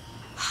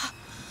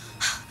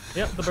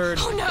 Yep, the bird.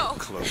 Oh no!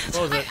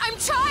 Close it. I'm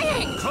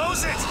trying!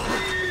 Close it!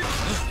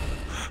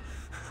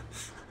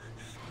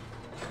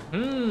 That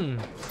was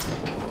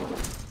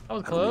I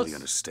don't close. really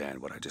understand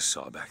what I just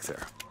saw back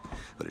there,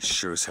 but it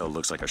sure as hell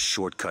looks like a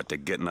shortcut to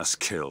getting us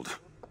killed.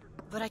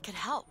 But I could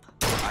help.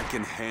 I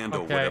can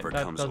handle Okay, whatever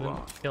that comes doesn't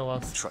along. kill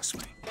us. Trust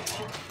me.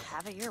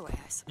 Have it your way,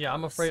 I suppose. Yeah,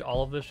 I'm afraid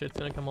all of this shit's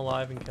gonna come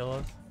alive and kill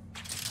us.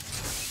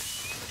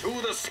 To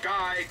the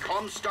sky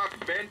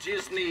Comstock bent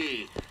his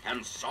knee,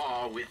 and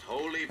saw with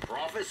holy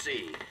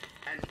prophecy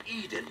an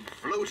Eden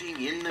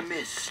floating in the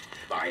mist,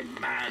 by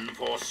man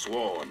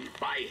forsworn,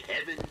 by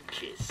heaven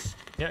kissed.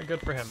 Yeah,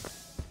 good for him.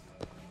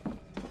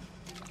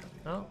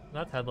 Oh,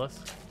 that's headless.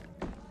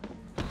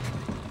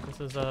 This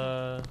is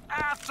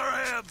After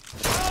him!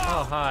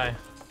 Oh, hi.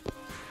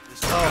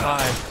 Oh,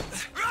 hi.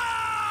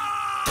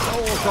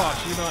 Oh,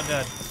 gosh, you're not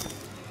dead.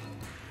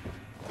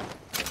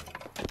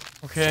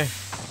 Okay.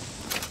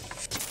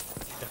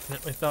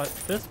 Definitely thought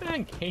this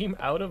man came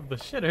out of the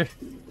shitter.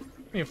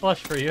 Let me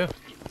flush for you.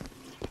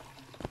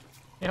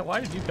 Yeah, why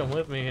did you come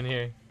with me in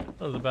here? That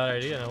was a bad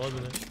idea now,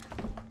 wasn't it?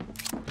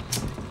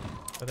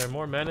 Are there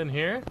more men in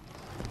here?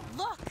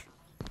 Look!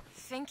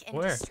 Fink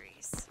Where?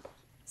 Industries.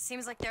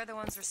 Seems like they're the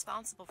ones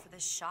responsible for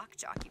this shock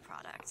jockey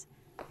product.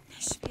 They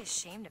should be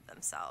ashamed of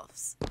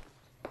themselves.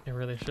 They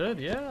really should,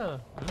 yeah.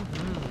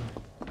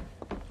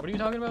 What are you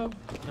talking about?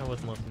 I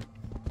wasn't listening.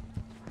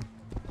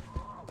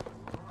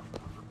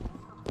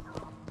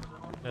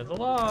 There's a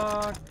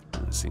lock.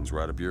 Seems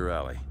right up your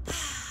alley.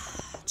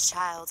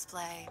 Child's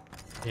play.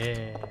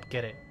 Yeah,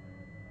 get it.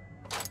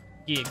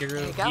 Yeah, girl,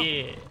 There you go.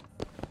 yeah.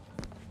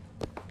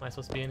 Am I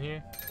supposed to be in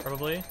here?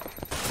 Probably.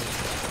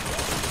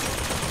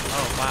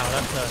 Oh wow,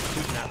 that's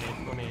shooting at me.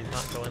 Let me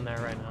not go in there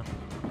right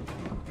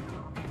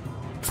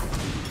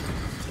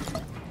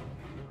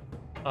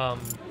now.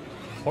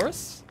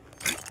 Horse?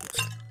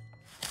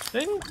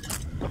 Thing?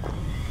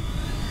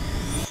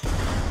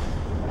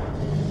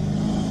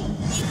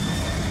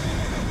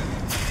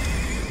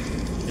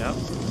 Yep.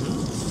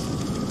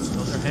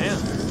 Those are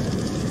hands.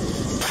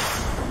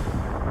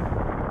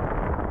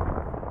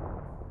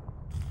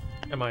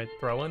 Am I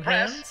throwing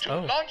Press hands? to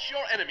Oh. launch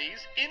your enemies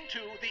into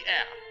the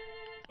air.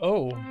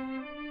 Oh.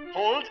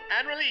 Hold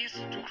and release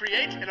to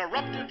create an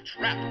eruptive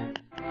trap.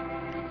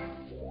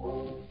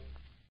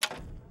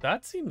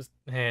 That seems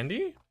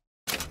handy,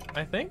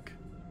 I think.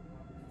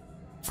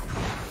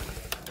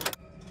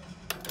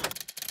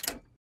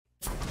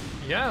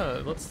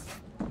 Yeah, let's.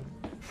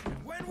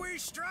 When we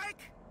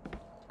strike,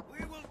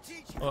 we will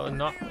teach you.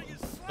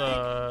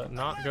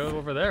 Not go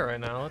over there right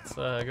now. Let's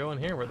go in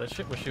here where the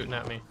shit was shooting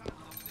at me.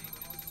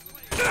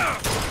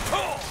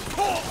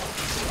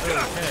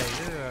 Okay,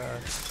 you're a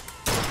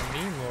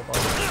mean little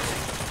bugger.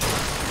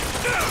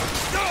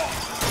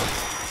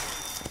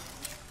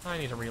 I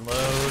need to reload.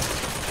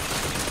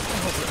 I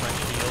hope that my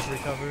shield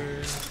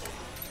recovers.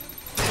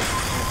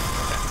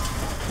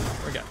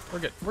 Okay. We're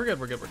good.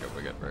 We're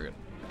good.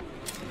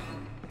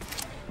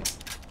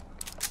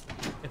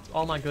 It's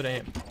all my good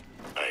aim.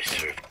 I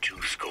served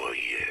 20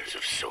 years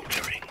of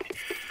soldiering.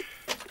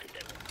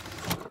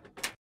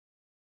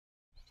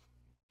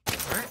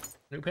 Alright,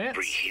 new pants.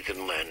 Every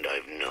heathen land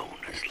I've known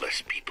is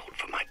less peopled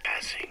for my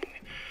passing.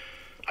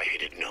 I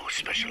hated no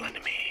special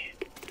enemy.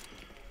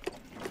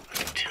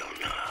 Until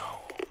now.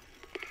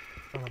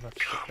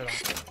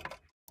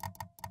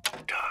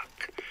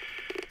 Doc,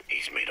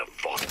 he's made a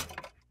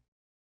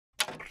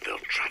vaudeville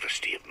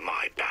travesty of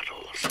my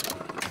battles.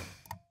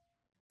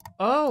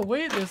 Oh,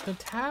 wait, there's the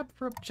tab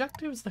for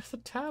objectives. There's a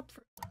tab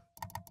for...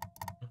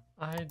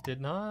 I did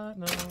not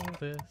know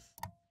this.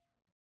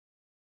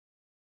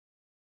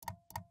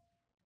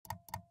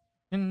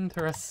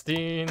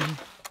 Interesting.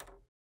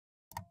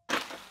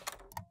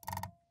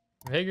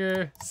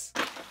 Vigorous.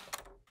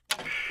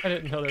 I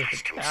didn't know there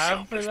was a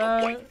tab for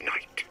that.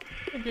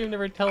 The game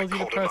never tells you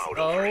to press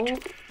O. And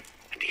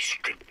he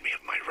stripped me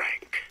of my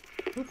rank.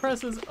 Who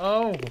presses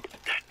O?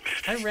 That meant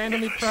I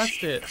randomly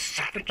pressed it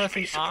after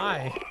pressing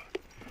I.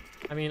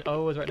 I mean,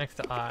 O is right next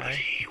to I.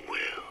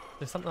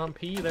 There's something on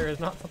P. There is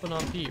not something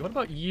on P. What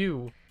about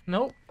U?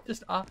 Nope.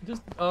 Just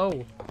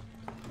O.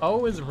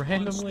 O is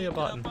randomly a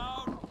button. Yep.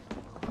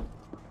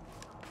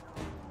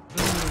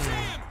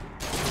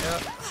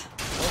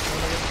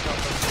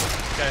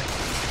 Okay.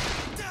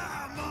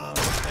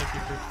 Thank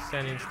you for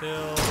standing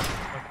still.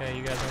 Okay,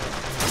 you guys are not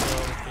standing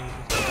still, which means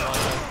you're still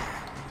alive.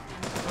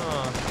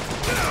 Huh.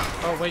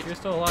 Oh wait, you're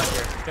still alive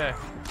here. Okay.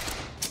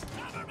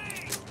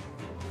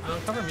 No,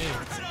 cover me.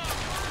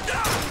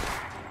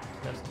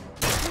 Yes.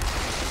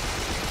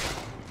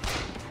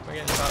 We're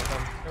getting about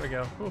them. There we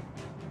go. Whew.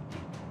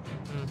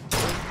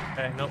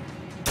 Okay, nope.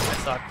 I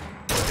suck.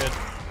 We're good.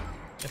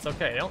 It's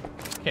okay. Don't.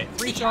 Okay,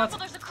 3 shots.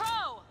 There's a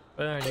crow.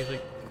 But then I usually.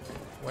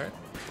 Where?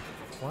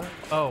 What?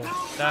 Oh,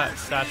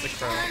 that's a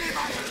crow.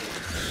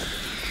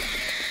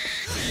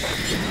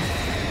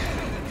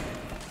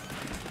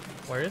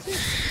 Where is he?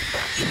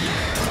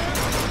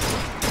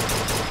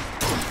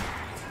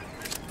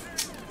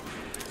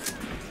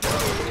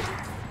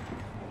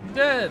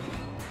 Dead.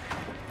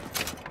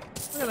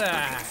 Look at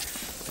that.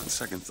 On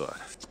second thought,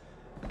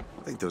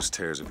 I think those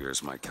tears of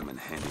yours might come in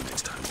handy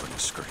next time when you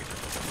scrape.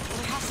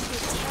 There has to be a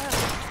tear of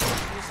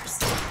users.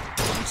 You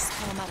can't just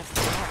pull them out of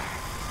the air.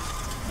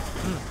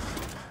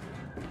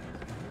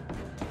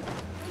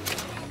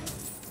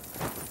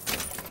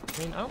 I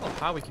mean, I don't know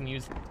how we can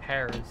use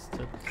tears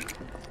to,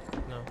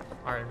 you know,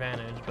 our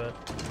advantage, but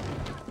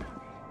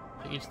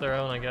to each their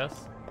own, I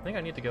guess. I think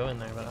I need to go in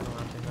there, but I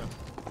don't actually know.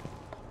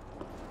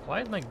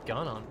 Why is my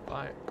gun on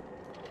fire?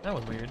 That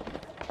was weird.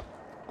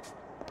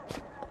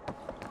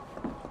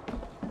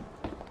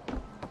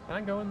 Can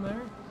I go in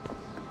there?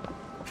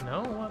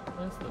 No? What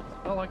is this?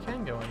 Oh, I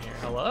can go in here.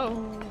 Hello?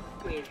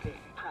 Who is this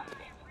prophet?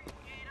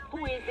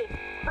 Who is this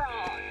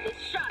fraud, this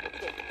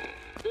charlatan,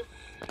 this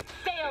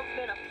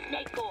salesman of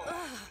snake oil?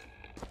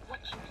 What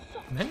you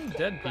saw Many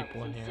dead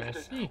people in here, I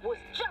see. was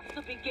just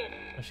the beginning.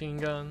 Machine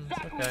guns.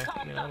 Okay,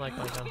 I mean, I like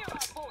my gun.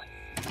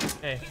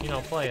 Hey, you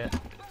know, play it.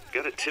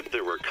 Got a tip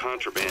there were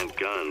contraband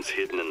guns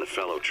hidden in the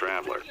fellow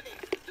traveler.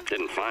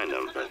 Didn't find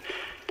them, but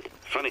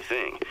funny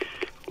thing,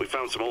 we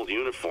found some old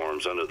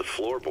uniforms under the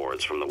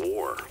floorboards from the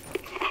war.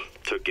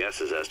 Took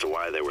guesses as to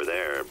why they were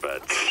there,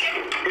 but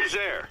who's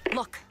there?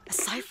 Look, a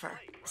cipher.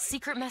 A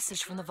secret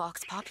message from the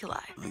Vox Populi.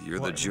 Well, you're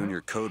the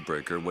junior code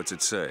breaker. What's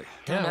it say?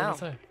 Don't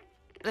know.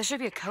 There should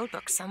be a code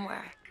book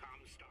somewhere.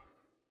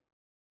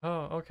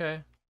 Oh,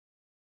 okay.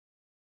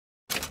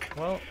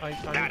 Well, I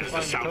need That to is the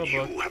find the sound code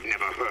book. you have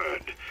never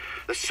heard.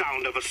 The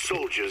sound of a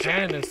soldier's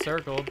Cannon hand. is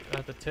circled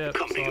at the tip,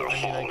 Come so to your I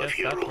mean, hall I of guess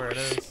that's where it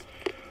heroes. is.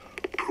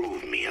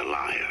 Prove me a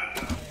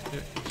liar.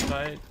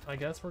 I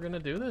guess we're gonna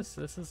do this.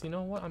 This is, you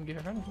know what? I'm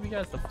trying to give you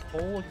guys the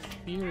full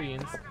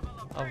experience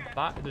of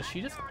Does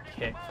she just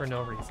kick for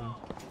no reason?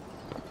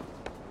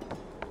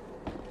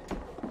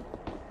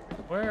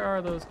 Where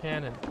are those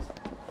cannons?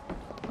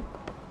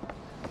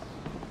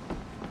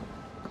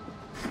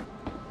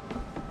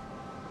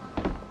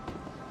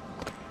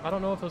 I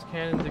don't know if those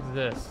cannons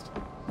exist.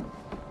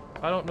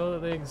 If I don't know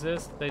that they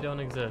exist, they don't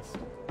exist.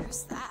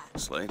 Who's that?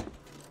 Slade?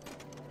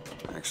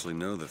 I actually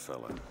know the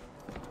fella.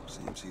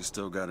 Seems he's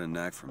still got a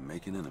knack for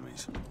making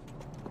enemies.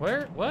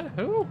 Where? What?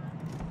 Who?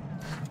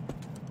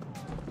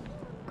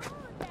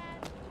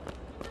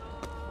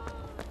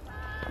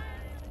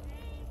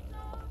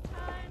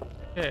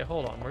 Okay,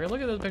 hold on. We're gonna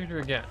look at this picture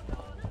again.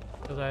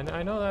 Because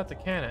I know that's a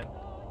cannon.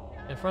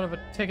 In front of a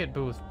ticket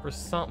booth for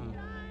something.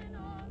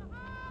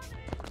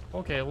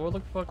 Okay, we'll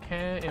look for a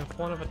cannon in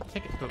front of a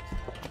ticket booth.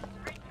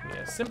 Yeah,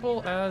 as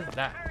simple as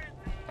that.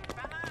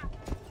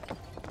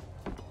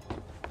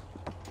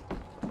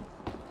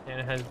 And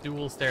it has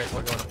dual stairs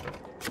while going up there.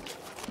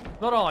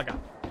 Not all I got.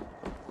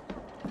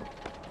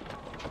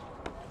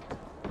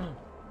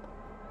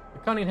 The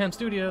Cunningham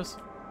Studios.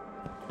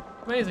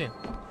 Amazing.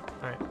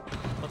 Alright,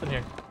 what's in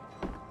here?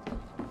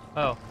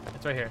 Oh,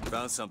 it's right here.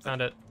 Found something.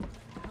 Found it.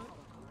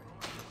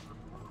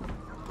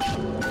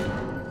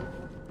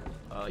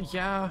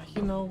 Yeah,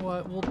 you know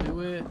what? We'll do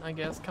it, I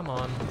guess. Come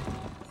on.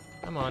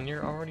 Come on,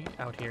 you're already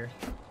out here.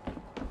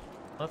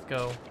 Let's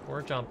go.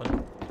 We're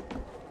jumping.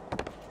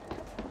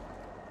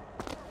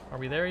 Are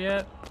we there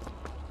yet?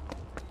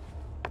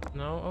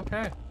 No?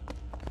 Okay.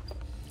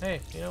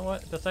 Hey, you know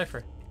what?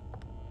 Decipher.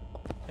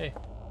 Hey.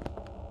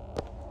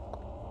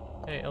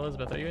 Hey,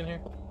 Elizabeth, are you in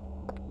here?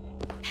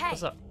 Hey.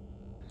 What's up?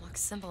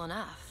 Looks simple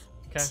enough.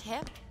 Okay.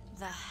 Tip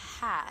the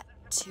hat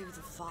to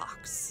the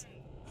Vox.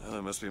 Well,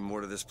 there must be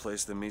more to this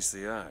place than meets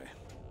the eye.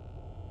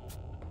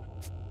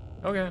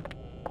 Okay.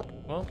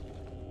 Well.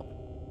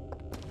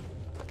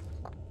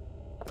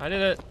 I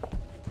did it.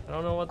 I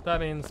don't know what that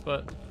means,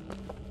 but...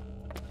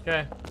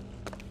 Okay.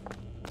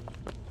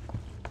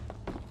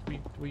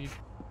 We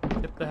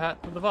tip the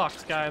hat to the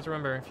Vox, guys.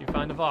 Remember, if you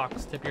find a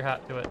Vox, tip your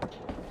hat to it.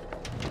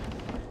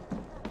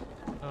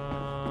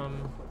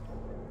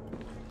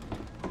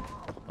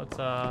 Let's,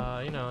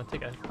 you know,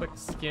 take a quick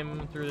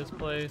skim through this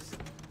place.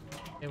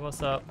 Hey,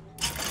 what's up?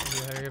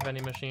 You have your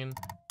vending machine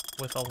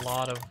with a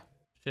lot of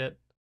shit.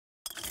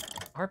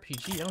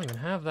 RPG? I don't even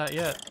have that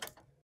yet.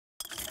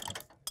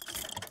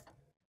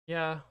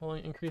 Yeah, we'll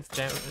increase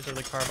damage of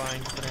the carbine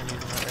because I'm using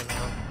that right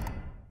now.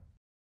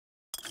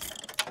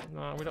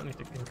 No, we don't need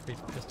to increase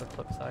pistol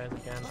clip size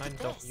again. I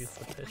don't use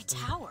the piston.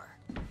 My tower.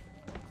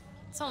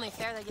 It's only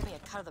fair they give me a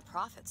cut of the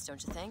profits,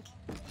 don't you think?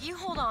 You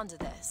hold on to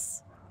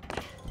this.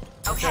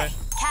 Okay,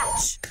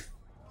 catch.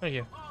 Thank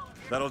you.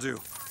 That'll do.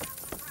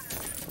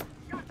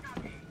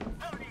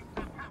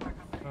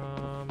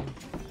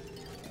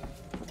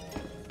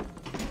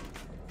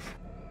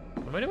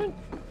 What am I doing?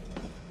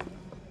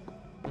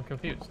 I'm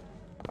confused.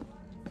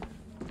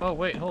 Oh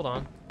wait, hold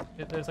on.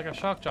 There's like a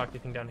shock jockey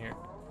thing down here,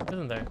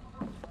 isn't there?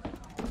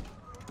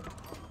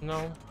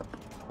 No.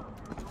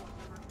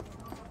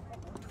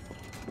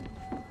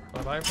 Will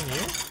I buy it from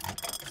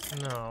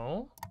you?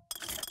 No.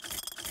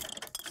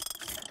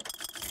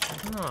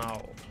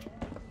 No.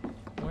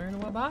 Where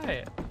do I buy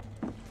it?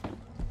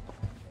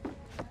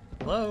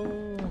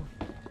 Hello?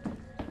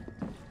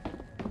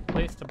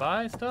 Place to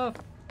buy stuff?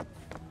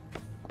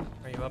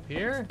 Are you up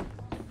here?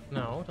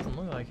 No, it doesn't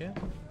look like it.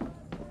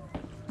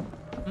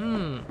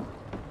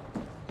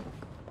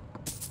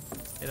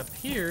 It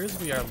appears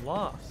we are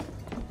lost.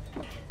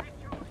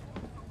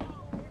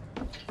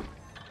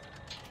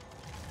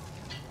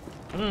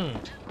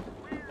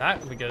 That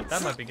would be good.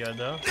 That might be good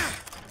though.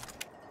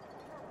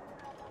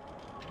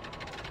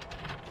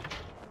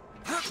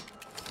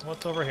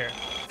 What's over here?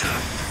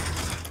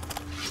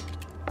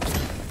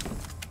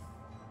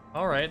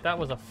 Alright, that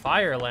was a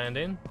fire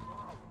landing.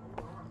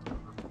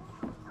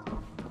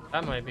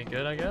 That might be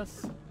good, I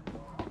guess.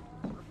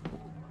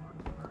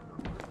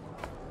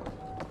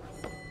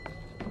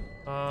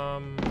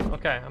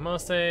 Okay, I'm gonna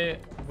say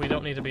we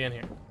don't need to be in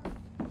here.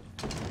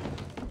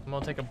 I'm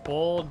gonna take a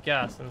bold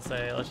guess and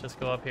say let's just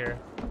go up here.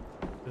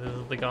 This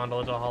is the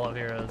gondola to the Hall of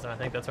Heroes, and I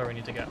think that's where we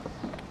need to go.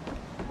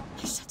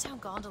 You shut down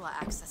gondola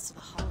access to the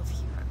Hall of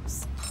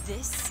Heroes.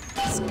 This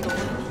is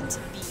going to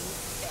be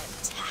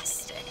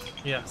fantastic.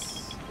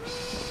 Yes.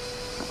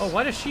 Oh,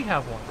 why does she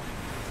have one?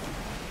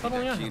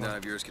 That keen eye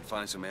of yours could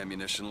find some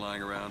ammunition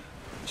lying around.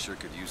 You sure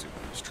could use it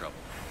when there's trouble.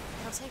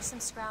 It'll take some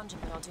scrounging,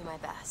 but I'll do my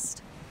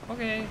best.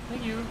 Okay,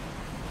 thank you.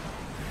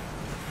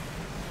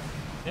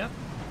 Yep.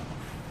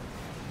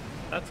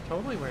 That's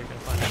totally where you can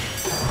find it.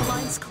 The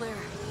line's clear.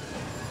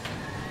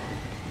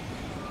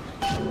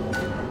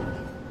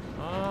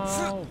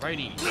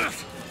 Alrighty.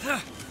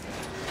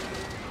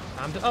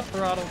 Time to up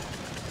throttle.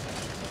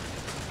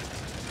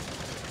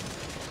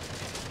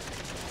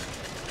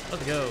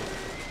 Let's go.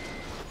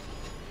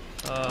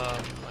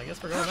 I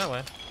guess we're going that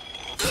way.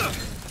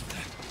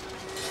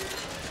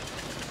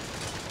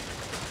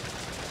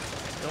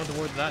 Going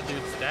towards that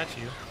dude's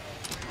statue.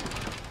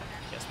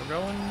 Guess we're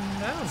going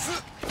down.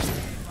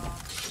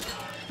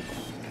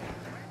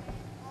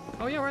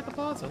 Oh yeah, we're at the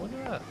plaza. Look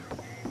at that.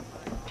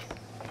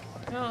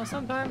 You know,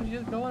 sometimes you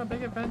just go on a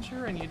big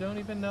adventure and you don't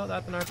even know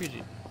that's an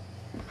RPG.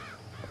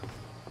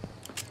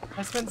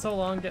 I spent so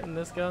long getting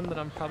this gun that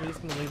I'm probably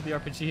just gonna leave the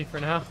RPG for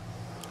now.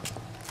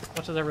 As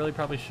much as I really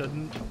probably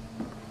shouldn't.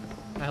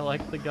 I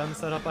like the gun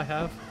setup I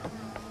have.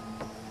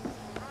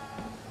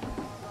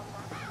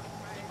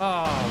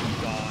 Oh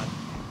god.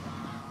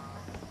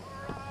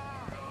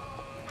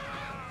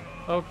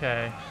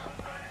 Okay.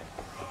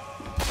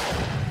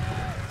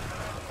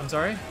 I'm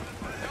sorry?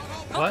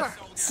 What? Booker,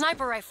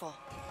 sniper rifle.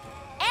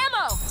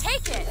 Ammo!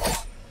 Take it!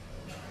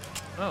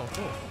 Oh,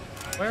 cool.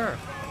 Where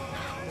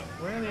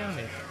are the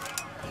enemies?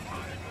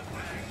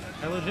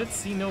 I legit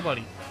see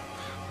nobody.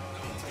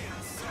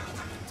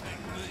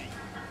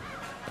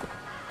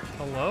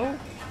 Hello?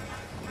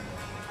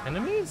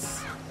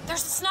 Enemies?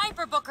 There's a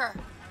sniper, Booker!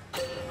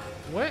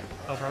 What?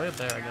 Oh, probably up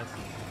there, I guess.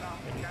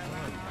 Maybe.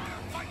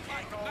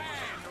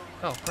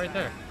 Oh, right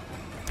there.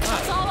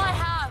 That's all I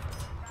have!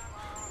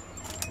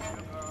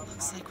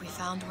 Looks like we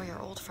found where your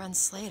old friend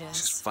Slade is.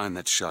 Just find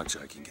that shock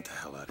jockey and get the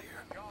hell out of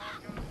here.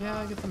 Yeah,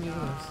 I get some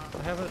using this.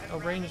 I have a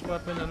ranged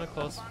weapon and a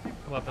close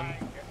weapon.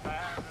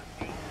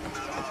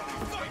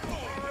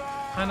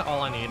 Kinda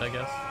all I need, I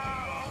guess.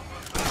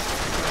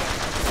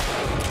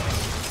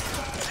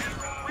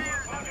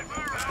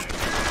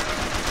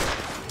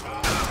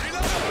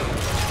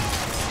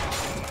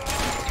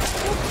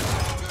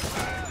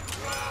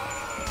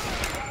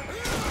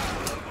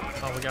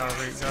 Oh, we gotta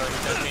change this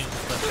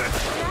stuff.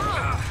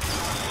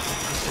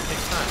 It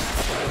takes time.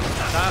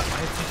 That, I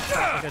just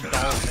shot like a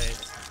doll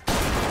face.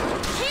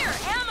 Here,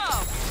 ammo!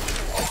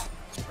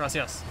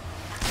 Gracias.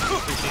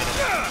 Appreciate it.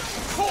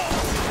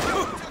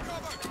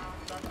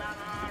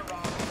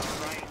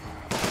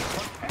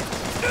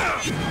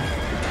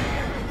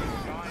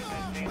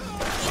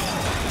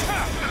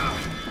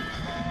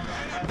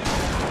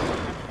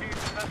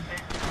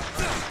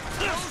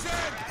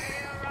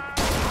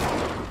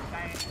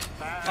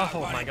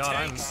 Oh my god,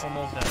 I'm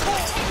almost dead.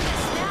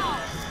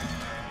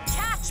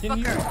 Catch, Can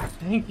you? Booker.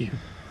 Thank you.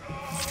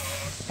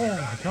 Oh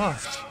my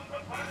gosh.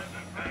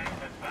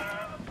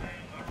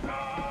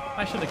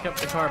 I should have kept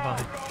the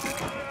carbine.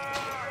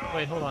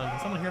 Wait, hold on.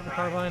 Does someone here have a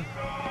carbine?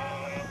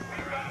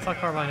 I saw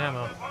carbine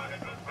ammo.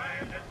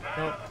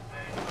 Nope.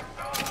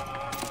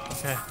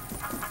 Okay.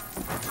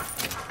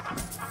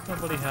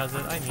 Nobody has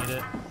it. I need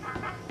it.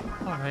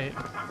 Alright.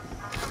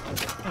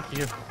 Thank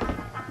you.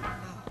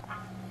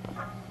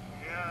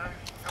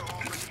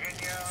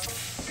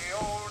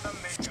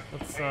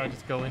 Let's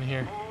just go in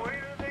here.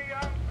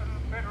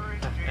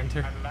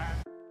 Enter.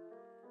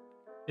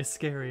 It's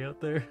scary out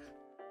there.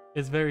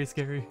 It's very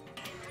scary.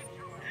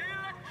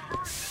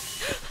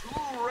 Too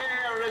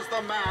rare is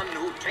the man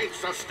who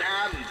takes a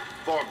stand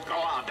for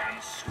God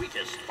and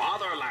sweetest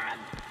fatherland.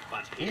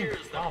 But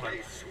here's the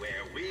place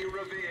where we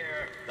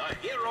revere the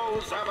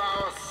heroes of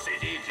our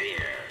city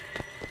dear.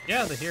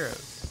 Yeah, the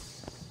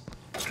heroes.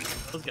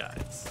 Those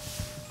guys.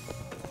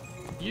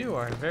 You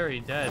are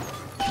very dead,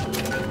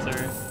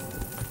 sir.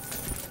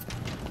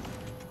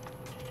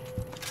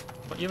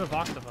 But you have a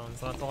voxophone,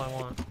 so that's all I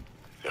want.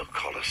 They'll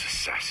call us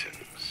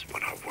assassins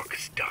when our work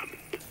is done.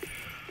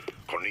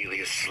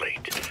 Cornelius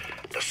Slate,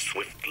 the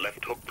swift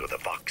left hook of the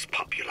Vox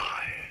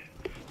Populi.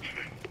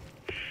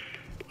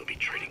 We'll be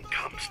trading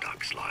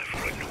Comstock's life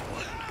for a new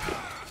one.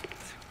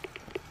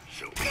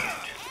 So be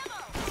it.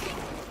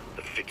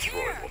 The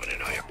Fitzroy woman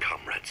and I are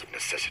comrades of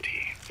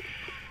necessity.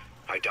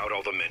 I doubt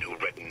all the men who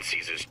reddened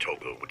Caesar's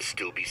toga would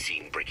still be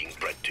seen breaking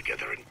bread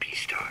together in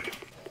peacetime.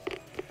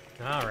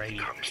 Alright.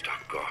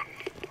 Comstock gone.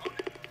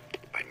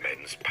 My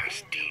men's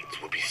past deeds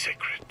will be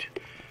sacred.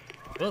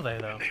 Will they,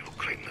 though? They will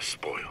claim the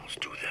spoils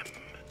to them.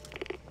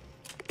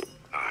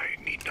 I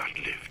need not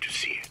live to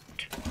see it.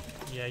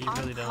 Yeah, you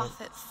really don't. Our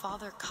prophet,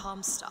 Father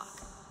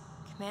Comstock,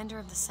 commander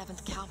of the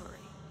 7th Cavalry.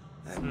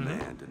 That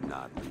man did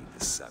not lead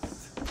the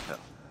 7th. Hell,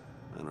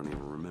 I don't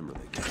even remember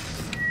the guy.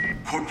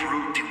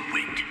 Corporal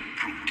DeWitt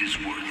proved his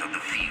worth on the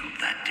field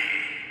that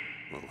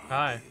day. Well,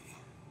 hi.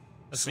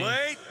 That's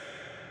Slate?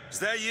 Is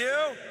that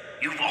you?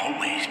 You've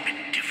always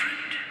been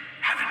different,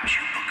 haven't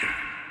you, Booker?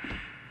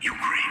 You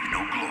crave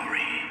no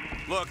glory.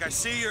 Look, I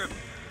see you're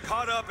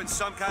caught up in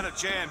some kind of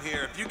jam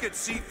here. If you could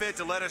see fit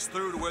to let us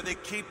through to where they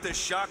keep this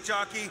shock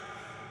jockey,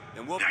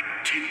 then we'll...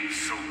 That tin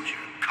soldier,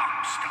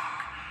 Comstock.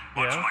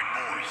 Once my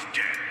boy's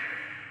dead,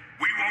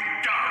 we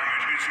won't die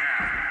at his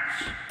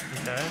hands.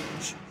 Okay.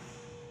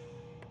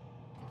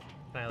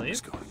 Can I leave?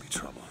 There's going to be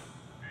trouble.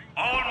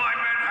 All my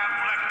men have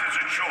left is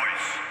a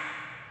choice.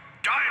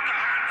 Die at the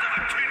hands of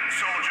a tin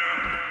soldier,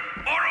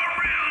 or a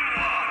real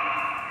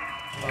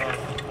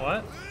one!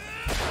 What?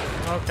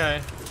 Okay.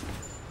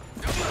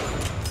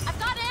 I've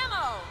got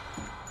ammo!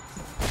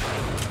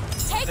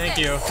 Take Thank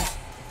this. you.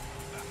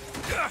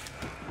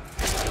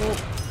 Cool.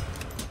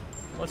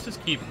 Let's just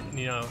keep,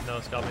 you know,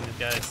 no-scoping these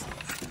guys.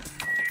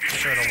 I'm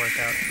sure it'll work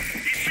out.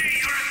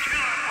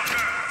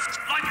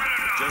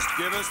 Just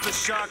give us the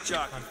shock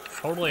jockey.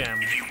 Totally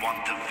am. If you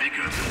want the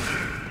vigor,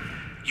 Booker,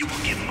 you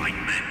will give my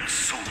men a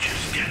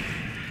soldier's death.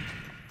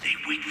 They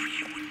wait for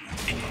you with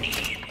wounded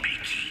knee and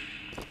Peking.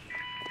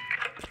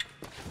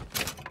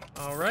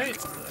 Alright,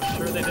 I'm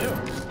sure they do.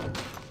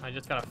 I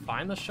just gotta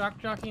find the shock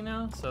jockey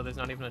now, so there's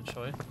not even a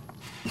choice.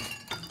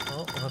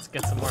 Well, let's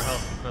get some more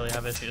help. Really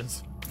have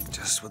issues.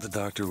 Just what the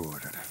doctor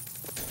ordered.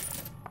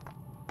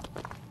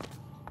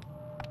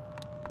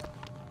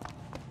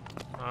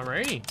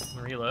 Alrighty,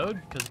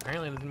 reload, because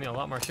apparently there's gonna be a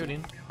lot more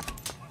shooting.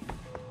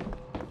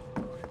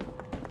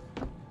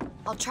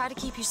 I'll try to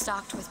keep you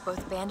stocked with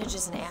both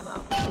bandages and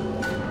ammo.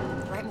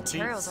 The right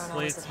materials aren't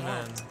always at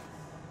hand.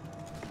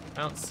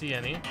 I don't see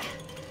any.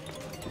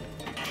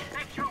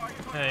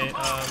 Hey,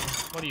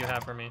 what do you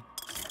have for me?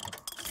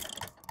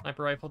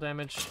 Sniper rifle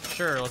damage?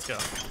 Sure, let's go.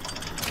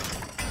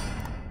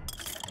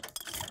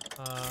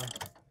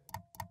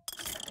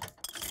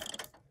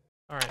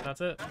 Alright,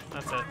 that's it.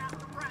 That's it.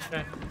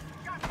 Okay.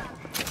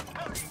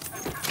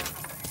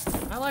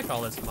 I like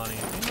all this money.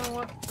 You know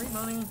what? Free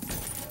money.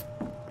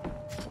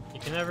 You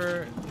can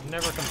never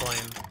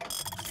complain.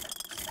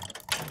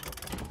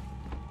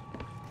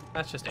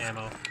 That's just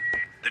ammo.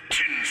 The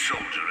tin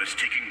soldier is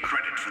taking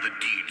credit for the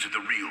deeds of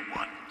the real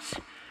ones.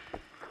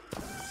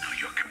 Now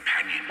your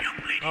companion, young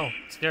lady. Oh,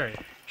 scary.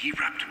 He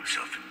wrapped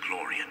himself in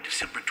glory on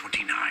December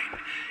 29,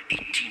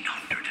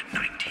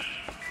 1890.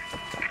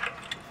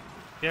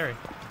 Scary.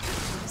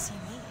 What does he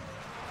mean?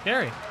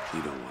 Scary.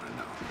 You don't want to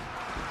know.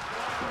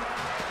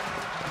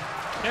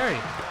 Scary.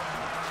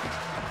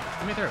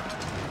 Let me through.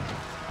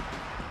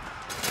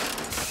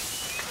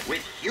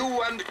 With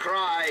hue and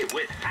cry,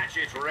 with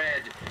hatchet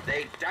red,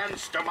 they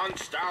danced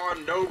amongst our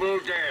noble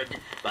dead.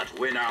 But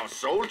when our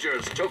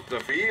soldiers took the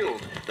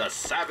field, the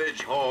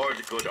savage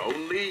horde could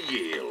only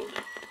yield.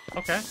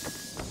 Okay.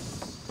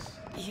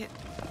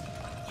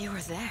 You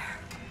were there.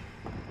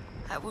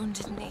 That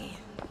wounded knee.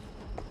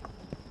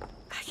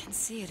 I can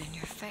see it in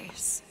your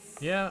face.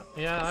 Yeah,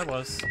 I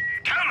was.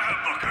 Tell her,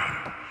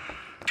 Booker.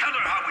 Tell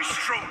her how we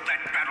strode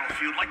that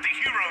battlefield like the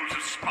heroes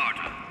of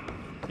Sparta.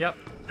 Yep,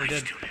 we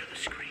did. I still hear the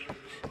screams.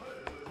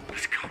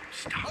 Let's come,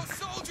 stop. A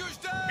soldier's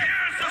dead!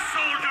 Here's the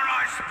soldier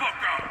I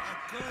spoke of.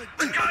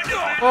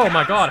 Oh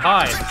my god,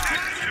 hi. Say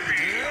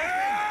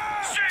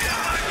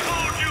I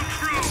told you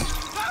true.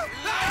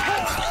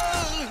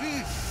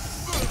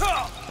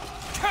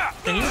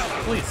 Can you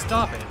please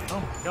stop it? Oh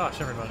my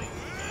gosh, everybody.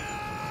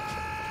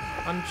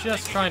 I'm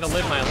just trying to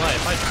live my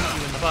life. I shoot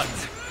you in the butt.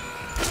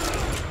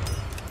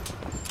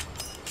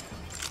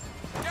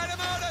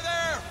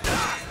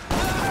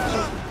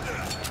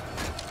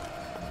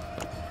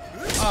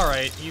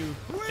 Alright, you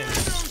can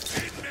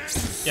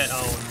get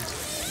owned.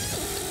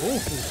 Ooh,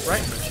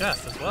 right in the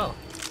chest as well.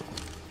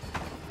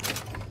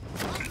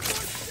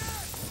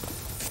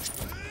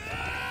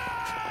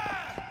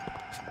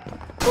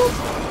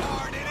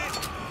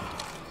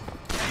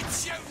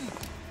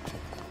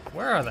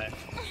 Where are they?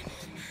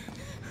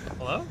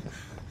 Hello?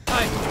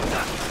 Hi.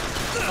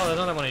 Oh, there's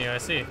another one of you, I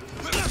see.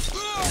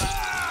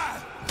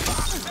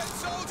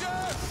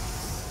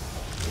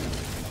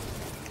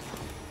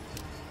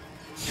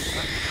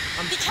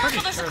 I'm pretty sure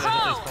there's at least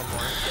one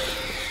more.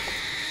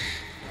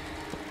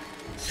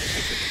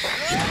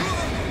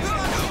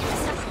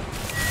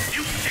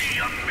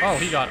 Oh,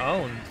 he got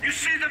owned. You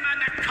see the man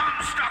that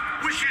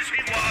Comstock wishes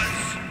he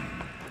was?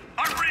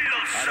 A real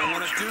soldier. I don't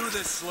want to do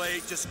this,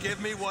 Slade. Just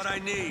give me what I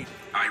need.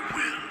 I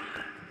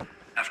will.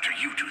 After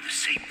you do the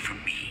same for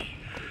me.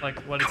 Like,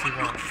 what does he Come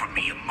and want? look for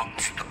me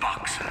amongst the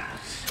boxers.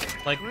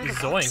 Like,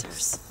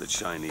 zoinks. The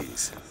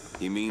Chinese.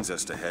 He means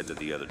us to head to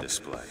the other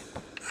display.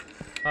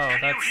 Oh,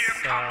 Can that's, you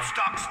hear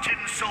Comstock's tin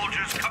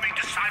soldiers coming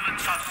to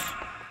silence us?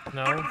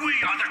 No. But we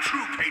are the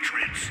true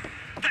patriots.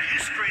 The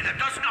history that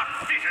does not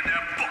fit in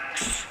their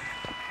books.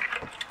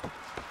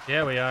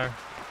 Yeah, we are.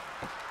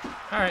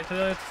 Alright, so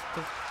let's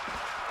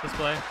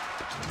display.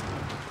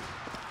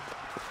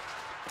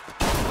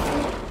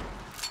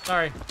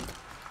 Sorry.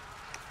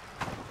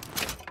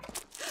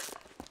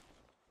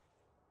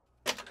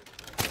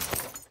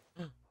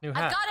 New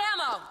hat. I've got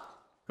ammo.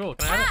 Cool,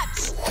 can I have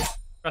it?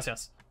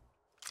 Gracias.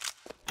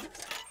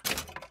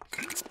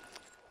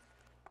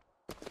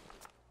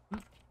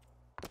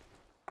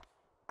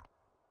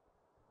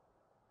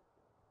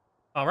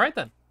 Alright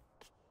then.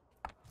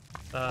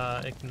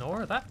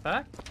 Ignore that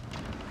fact.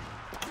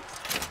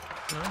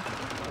 No.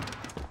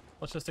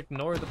 Let's just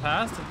ignore the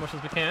past as much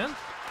as we can.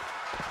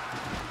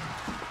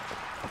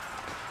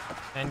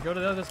 And go to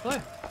the other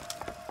display.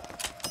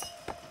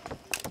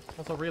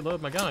 Also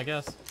reload my gun, I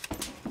guess.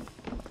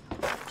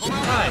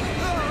 Hi.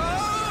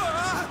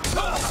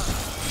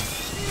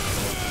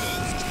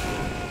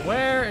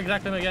 Where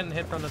exactly am I getting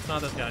hit from that's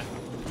not this guy?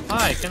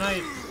 Hi, can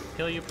I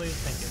kill you please?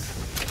 Thank you.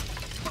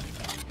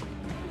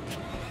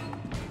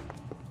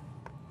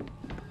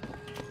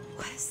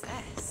 What is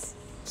this?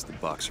 It's the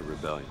Boxer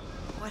Rebellion.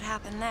 What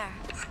happened there?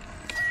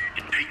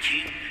 In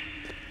Peking,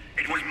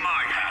 it was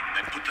my hand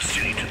that put the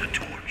city to the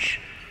torch.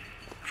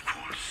 Of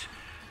course,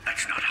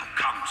 that's not how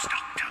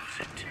Comstock tells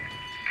it.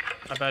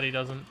 I bet he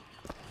doesn't.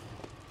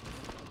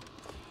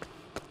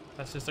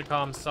 That's just a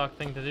Comstock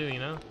thing to do, you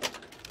know?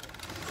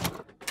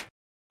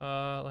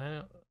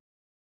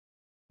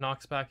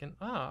 Knocks back in.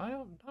 Oh, I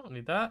don't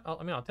need that.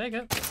 I mean, I'll take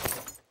it.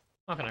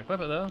 Not gonna equip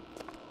it though.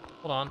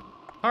 Hold on.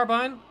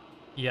 Carbine?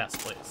 Yes,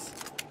 please.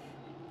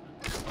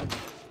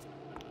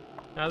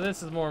 Now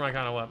this is more my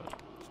kind of weapon.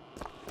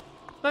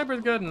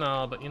 Sniper's good and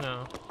all, but you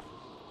know,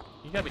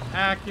 you gotta be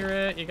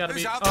accurate. You gotta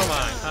be. Oh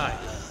my! Hi.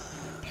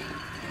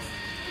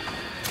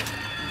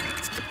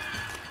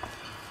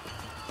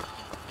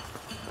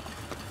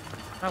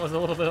 That was a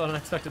little bit of an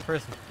unexpected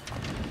person.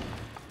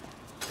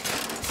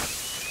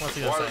 What's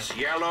he gonna Was say?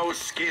 yellow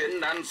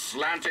skin and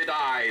slanted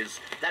eyes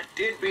that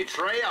did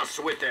betray us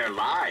with their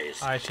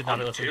lies. I should not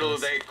be listening to until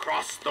this. they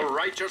crossed the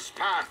righteous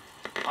path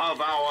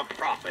of our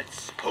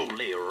prophet's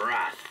holy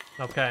wrath.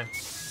 Okay.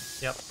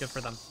 Yep, good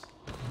for them.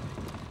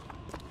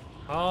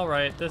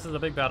 Alright, this is a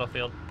big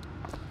battlefield.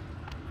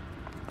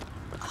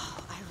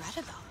 Oh, I read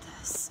about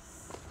this.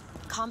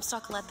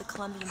 Comstock led the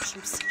Colombian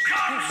troops to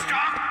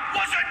Comstock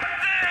wasn't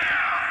there!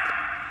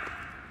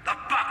 The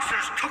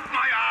Boxers took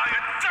my eye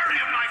and 30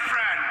 of my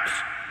friends!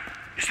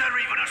 Is there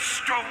even a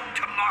stone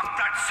to mark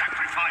that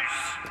sacrifice?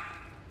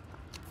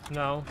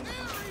 No.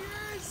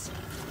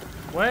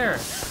 Where?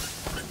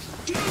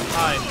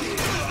 Hi.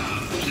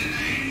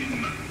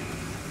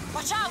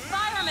 Watch out,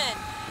 firemen!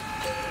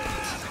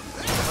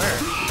 Where?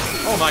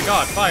 Oh my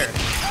god, fire!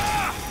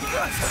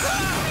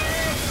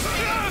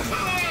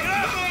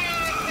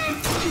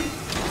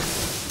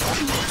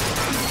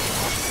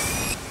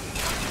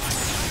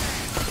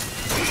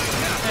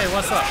 Hey,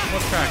 what's up?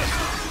 What's cracking?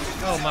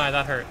 Oh my,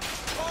 that hurt.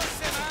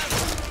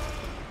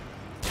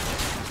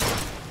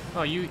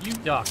 Oh, you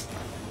ducked.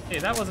 Hey,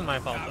 that wasn't my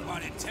fault though.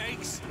 What it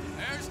takes.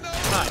 There's no.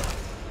 Hi.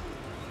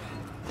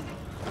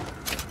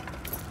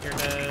 You're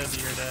dead,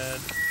 you're dead.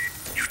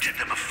 You did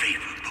them a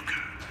favor,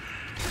 Booker.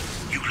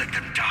 You let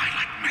them die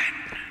like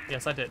men.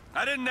 Yes, I did.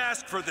 I didn't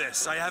ask for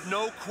this. I have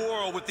no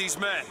quarrel with these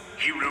men.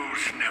 Heroes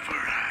never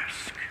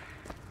ask.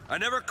 I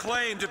never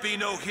claimed to be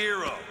no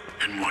hero.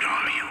 Then what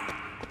are you?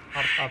 A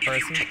If you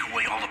person? take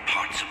away all the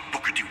parts of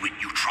Booker DeWitt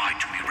you tried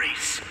to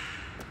erase,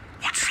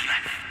 what's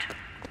left?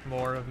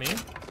 More of me?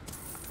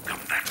 Come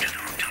back to the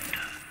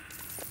rotunda.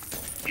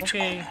 It's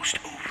Okay. almost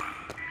over.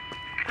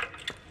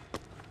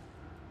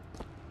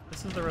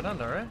 This is the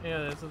rotunda, right?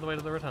 Yeah, this is the way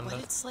to the rotunda. What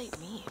did Slate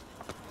mean?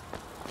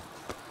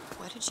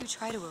 What did you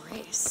try to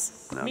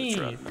erase? Now Me. that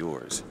you're out of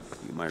yours,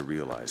 you might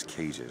realize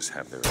cages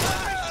have their.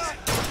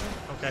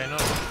 Okay, no,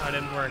 I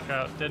didn't work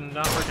out. Did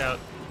not work out.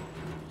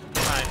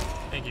 Hi,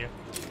 thank you.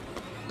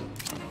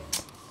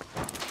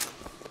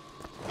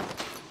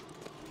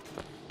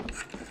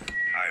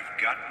 I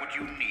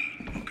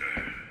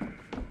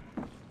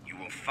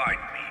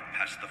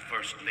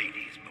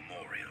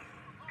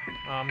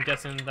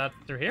guessing that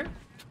through here?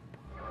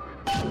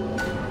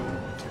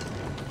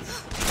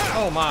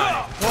 Oh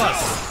my,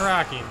 what's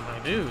cracking, my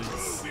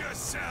dudes?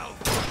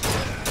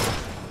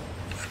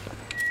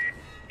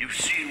 You've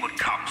seen what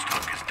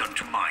Comstock has done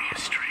to my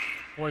history.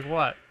 Like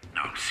what?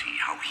 Now see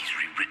how he's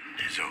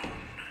rewritten his own.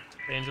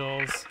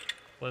 Angels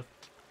with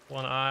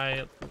one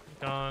eye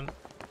gone.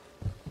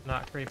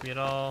 Not creepy at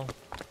all.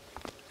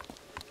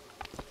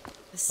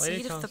 The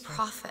seed of the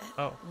prophet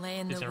lay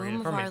in the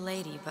womb of Our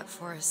Lady, but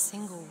for a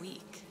single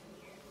week.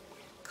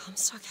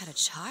 Comstock had a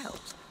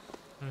child.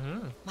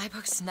 Mm-hmm. My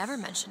books never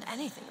mentioned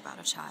anything about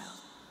a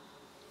child.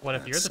 What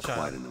if you're the child?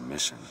 Quite an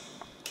omission.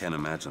 Can't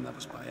imagine that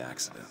was by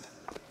accident.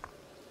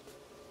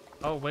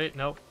 Oh wait,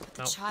 nope.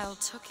 The child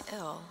took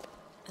ill,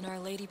 and Our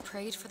Lady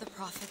prayed for the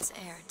prophet's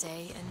heir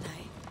day and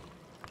night.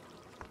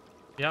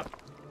 Yep.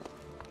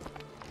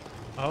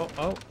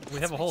 Oh,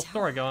 we have a whole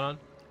story going on.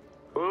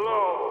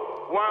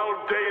 Lo,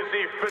 while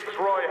Daisy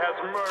Fitzroy has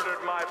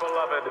murdered my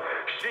beloved,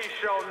 she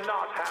shall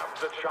not have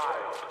the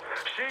child.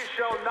 She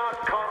shall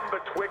not come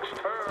betwixt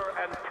her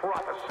and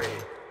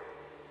prophecy.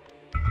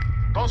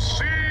 The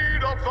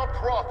seed of the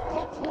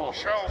prophet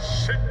shall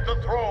sit the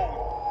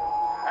throne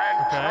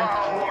and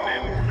drown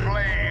in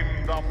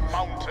flame the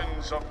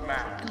mountains of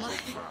man.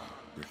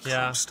 You're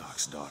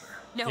Comstock's daughter.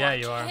 No, yeah, I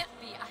you are.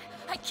 can't be.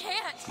 I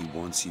can't. He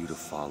wants you to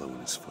follow in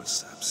his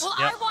footsteps. Well,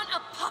 I want a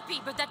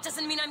puppy, but that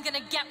doesn't mean I'm gonna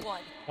get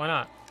one. Why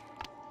not?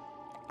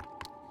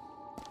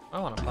 I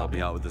want a puppy. Help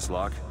me out with this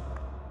lock.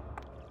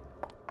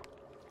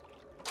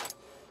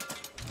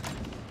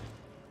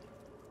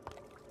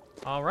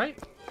 All right.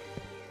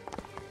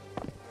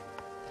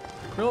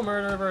 Cruel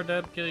murder of our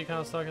dead kitty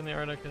Comstock in the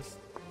Arctic is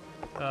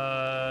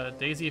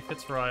Daisy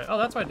Fitzroy. Oh,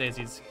 that's why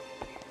Daisy's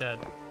dead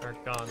or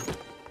gone.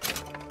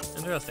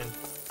 Interesting.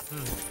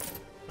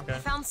 Okay. I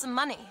found some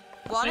money.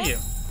 Want Thank it? you.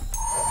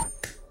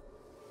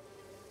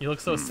 You look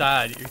so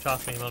sad. You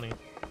tossed me money.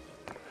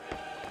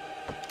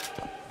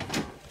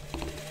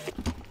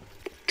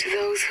 To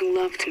those who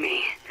loved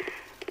me,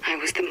 I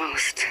was the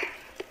most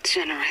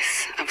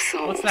generous of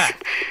souls. What's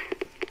that?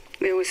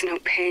 There was no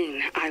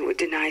pain I would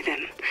deny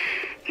them.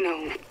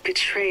 No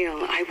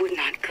betrayal I would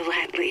not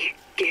gladly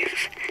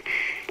give.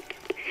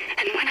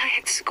 And when I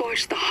had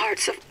scorched the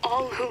hearts of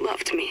all who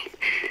loved me,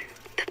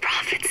 the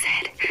prophet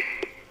said,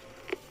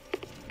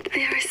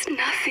 "There is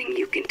nothing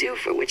you can do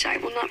for which I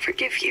will not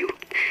forgive you.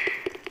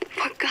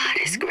 For God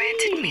has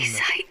granted me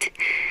sight,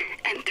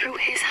 and through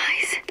his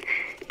eyes,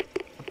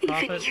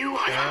 even you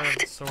are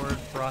loved." The sword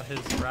brought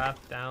his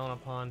wrath down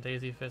upon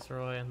Daisy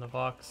Fitzroy and the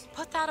box.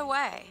 Put that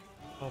away.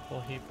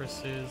 Hopeful he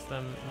pursues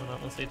them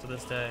relentlessly to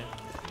this day.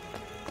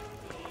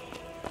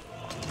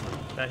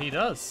 That he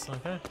does.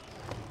 Okay.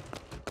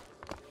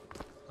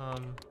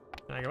 Can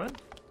I go in?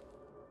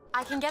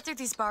 I can get through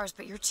these bars,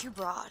 but you're too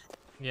broad.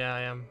 Yeah,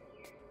 I am.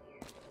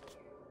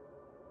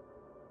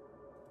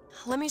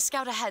 Let me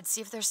scout ahead,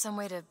 see if there's some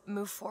way to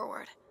move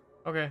forward.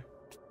 Okay.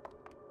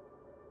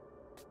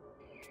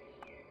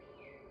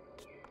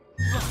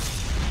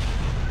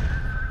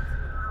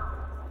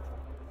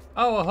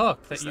 Oh, a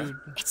hook that you...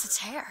 It's a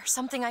tear,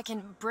 something I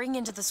can bring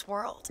into this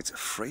world. It's a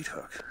freight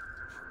hook.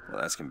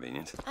 Well, that's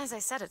convenient. As I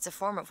said, it's a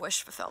form of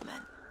wish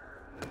fulfillment.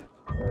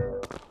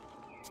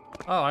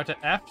 Oh, I have to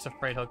F to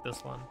freight hook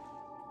this one.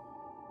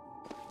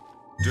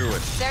 Do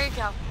it. There you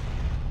go.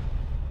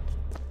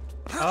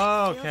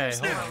 Okay, There's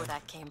hold nowhere on. where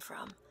that came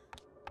from.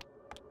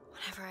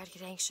 Whenever I'd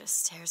get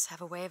anxious, tears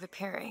have a way of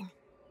appearing.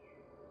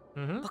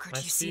 Booker,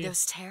 do you see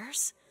those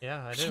tears?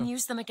 Yeah, I We do. can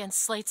use them against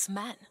Slate's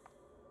men.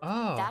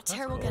 Oh, that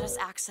tear will get us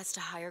access to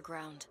higher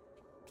ground.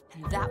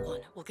 And that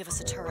one will give us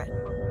a turret.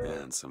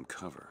 And some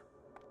cover.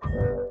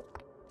 Open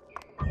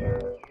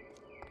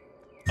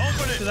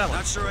it! That one.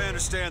 Not sure I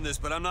understand this,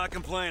 but I'm not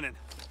complaining.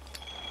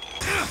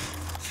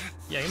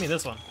 Yeah, give me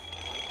this one.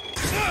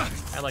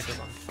 I like this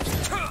one.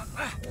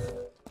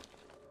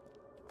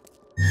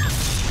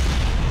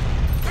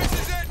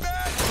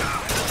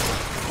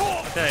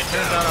 Okay,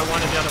 turns out I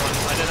wanted the other one.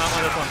 I did not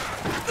want this one.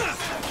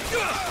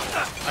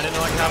 I didn't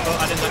know I could have both.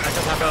 I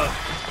couldn't have both.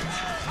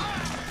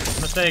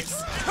 Mistakes.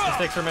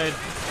 Mistakes were made.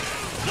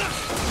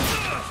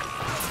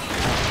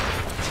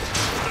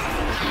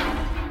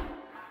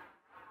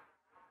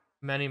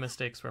 Many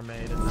mistakes were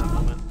made in that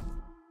moment.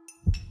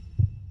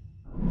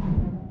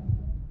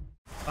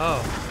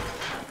 Oh.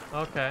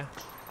 Okay.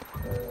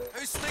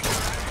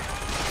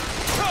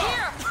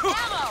 Here!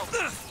 Ammo!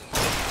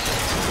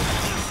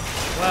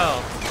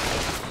 Well.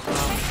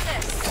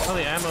 Well,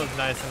 the ammo's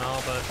nice and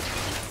all, but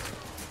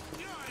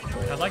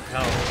I'd like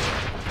help.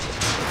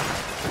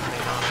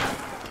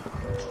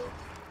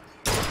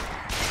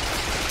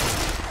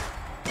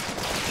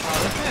 Oh,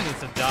 this man needs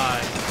to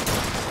die.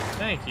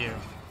 Thank you.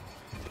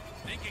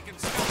 Think you can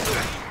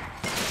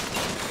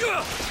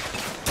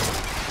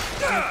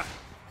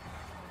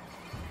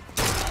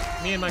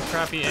Me and my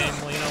crappy aim,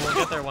 well, you know, we'll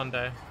get there one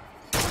day.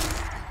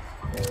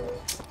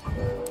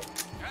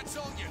 That's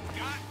all you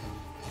got?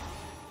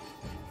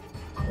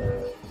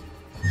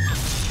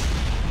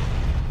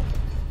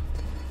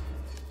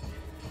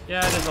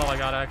 Yeah, it is all I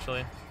got,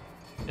 actually.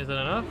 Is it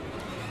enough?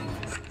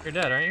 You're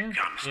dead, aren't you?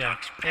 Yeah.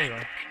 There you go.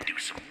 Can do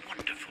some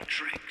wonderful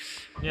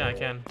tricks. Yeah, I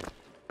can.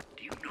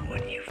 Do you know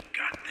what you've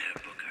got there,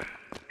 Booker?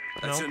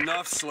 That's Nope.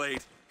 enough,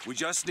 Slade. We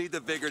just need the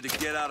vigor to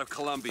get out of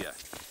Columbia.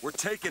 We're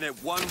taking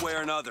it one way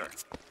or another.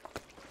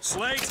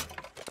 Slade!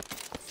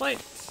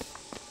 Slate!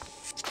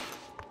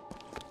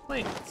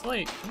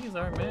 Slate! He's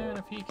our man.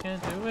 If he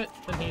can't do it,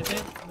 then he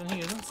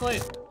isn't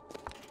Slate.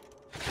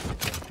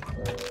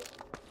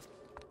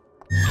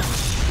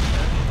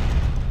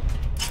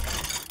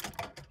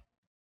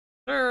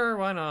 Sure,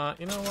 why not?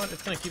 You know what?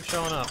 It's gonna keep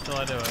showing up till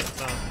I do it,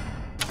 so.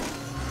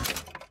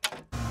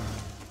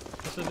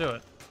 Let's just do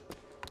it.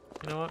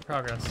 You know what?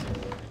 Progress.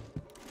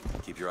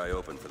 Keep your eye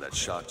open for that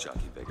shock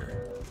jockey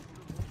vigor.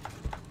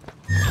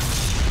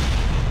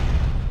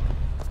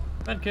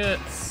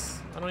 Medkits!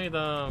 I don't need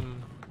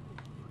them.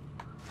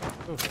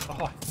 Oof.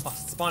 Oh, I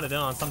spawned it in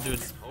on some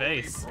dude's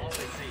face.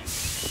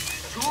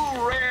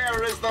 Too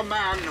rare is the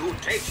man who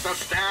takes a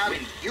stab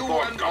in hue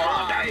and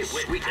cry,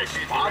 sweetest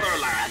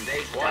fatherland.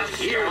 For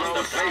here's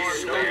the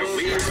place where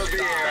we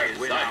revere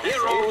the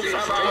heroes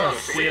of our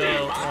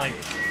feel like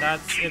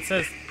that's it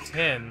says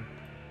 10.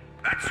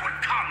 That's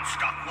what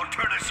Comstock will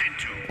turn us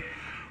into.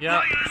 Yeah.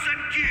 Wires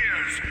and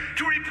gears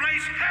to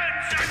replace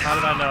heads and How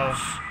did I know?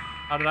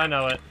 How did I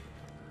know it?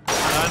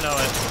 How did I know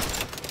it?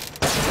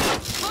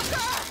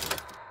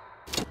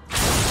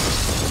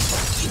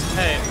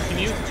 Hey, can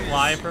you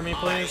fly for me,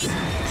 please?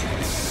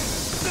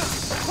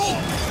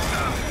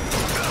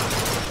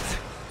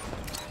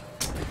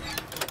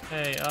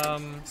 Hey,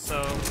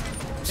 so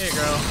here you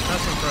go.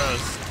 Have some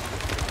crows.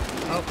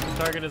 Oh,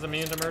 the target is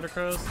immune to murder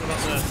crows. What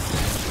about this?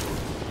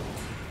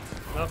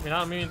 Nope, you're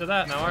not immune to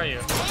that now, are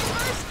you?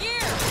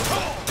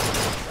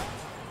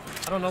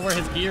 I don't know where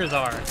his gears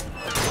are.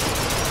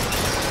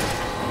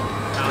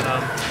 Found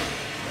him.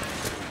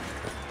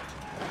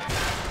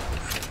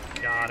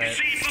 Got it.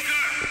 See, Booker?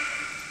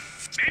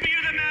 Maybe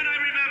you're the man I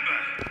remember.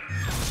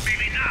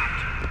 Maybe not.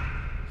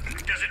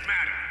 It doesn't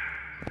matter.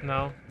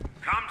 No.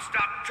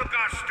 Comstock took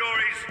our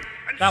stories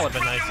and That would've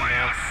been stripped nice to away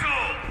know. our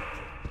soul.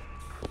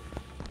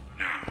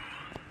 Now,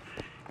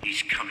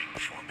 he's coming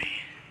for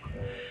me.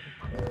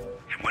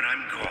 And when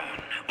I'm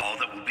gone, all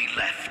that will be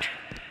left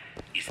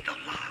is the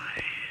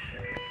lie.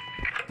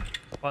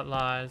 What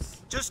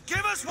lies? Just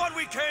give us what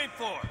we came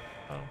for!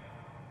 Oh.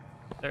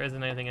 There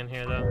isn't anything in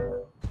here,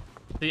 though.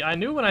 See, I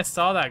knew when I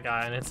saw that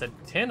guy and it said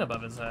 10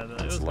 above his head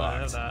that it was gonna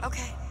have that.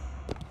 Okay.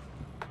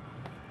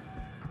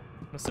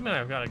 I'm assuming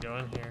I've got to go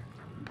in here.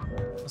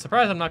 I'm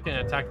surprised I'm not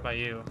getting attacked by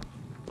you.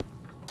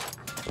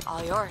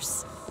 All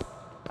yours.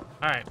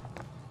 Alright.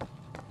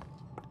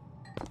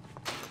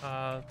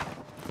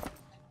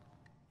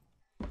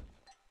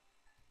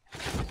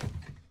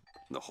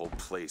 The whole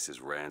place is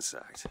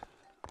ransacked.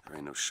 There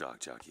ain't no shock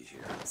jockey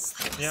here.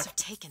 Yep.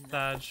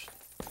 Dodge.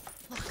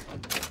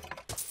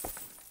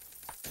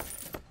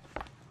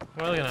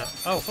 What are we looking at?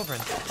 Oh,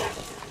 footprint.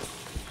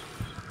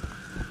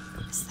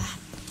 What's that?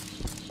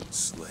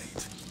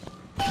 Slade.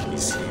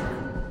 He's here.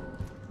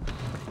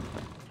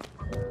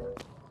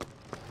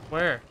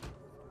 Where?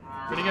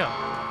 Where'd he go?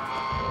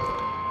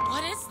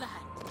 What is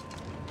that?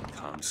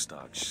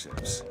 Comstock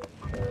ships.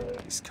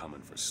 He's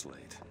coming for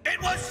Slade.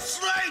 It was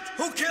Slate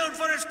who killed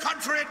for his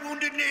country at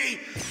Wounded Knee.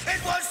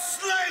 It was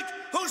Slate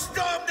who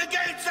stormed the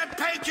gates of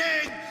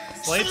Peking.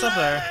 Slade's up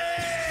there.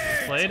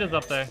 Slade is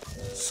up there.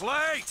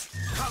 Slate!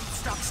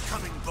 Comstock's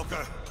coming,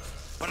 Booker.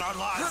 But our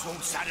lives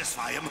won't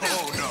satisfy him.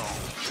 Oh, no.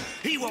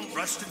 He won't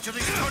rest until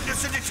he's turned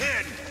us into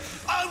tin.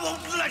 I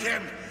won't let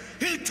him.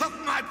 He took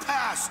my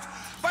past.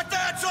 But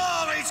that's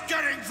all he's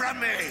getting from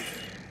me.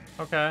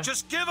 Okay.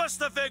 Just give us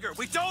the vigor.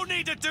 We don't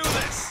need to do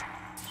this.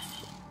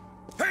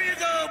 Here you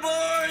go,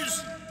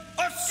 boys.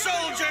 A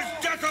soldier's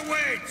death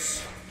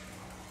awaits.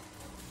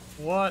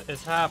 What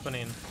is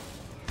happening?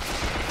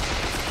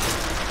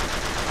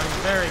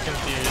 I'm very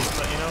confused,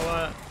 but you know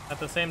what? At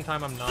the same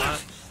time, I'm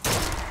not.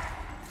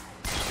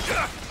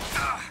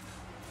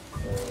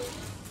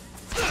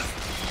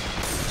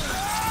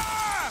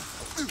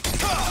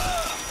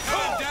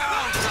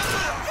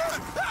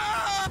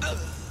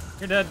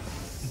 You're dead.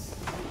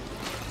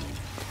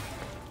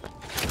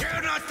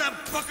 You're not the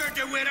Booker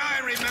DeWitt I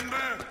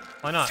remember.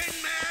 Why not? Tin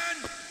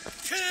Man!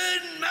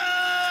 Tin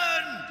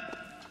Man!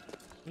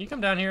 Can you come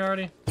down here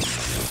already?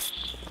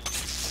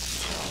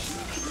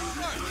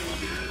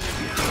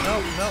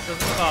 Nope, nope, this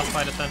is a boss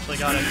fight essentially,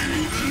 got it.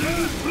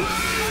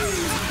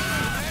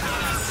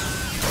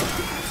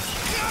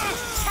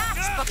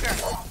 Catch, Booker!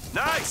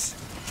 Nice!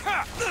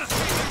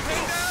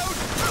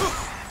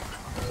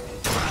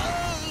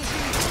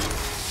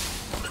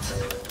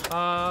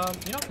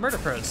 You know, murder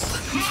crows.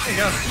 There you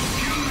go.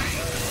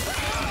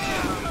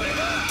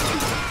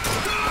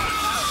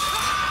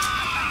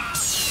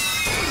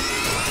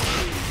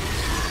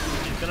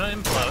 He's gonna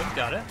implode,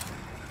 got it.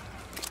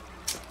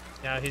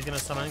 Yeah, he's gonna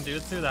summon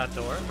dudes through that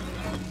door.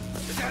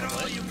 Is that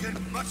all you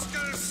can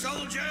muster,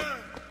 soldier?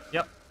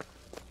 Yep.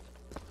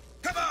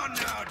 Come on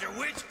now,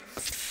 DeWitt.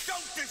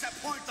 Don't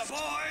disappoint the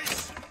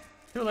boys.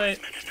 Too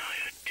late. Men and I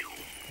are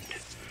doomed.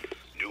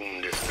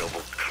 Doomed as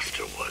Noble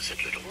Custer was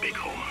at Little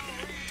Bighorn.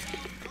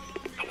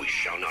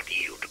 shall not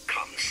yield to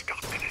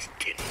Comstock and his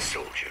 10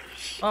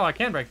 soldiers. Oh, I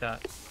can break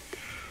that.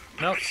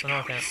 Nope, no,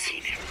 I can't.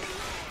 Seen him.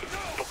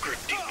 Booker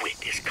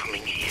DeWitt is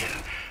coming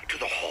here to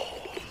the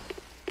hall.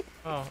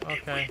 Oh,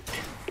 okay.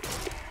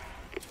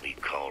 We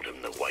called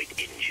him the White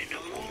Engine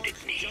of Wounded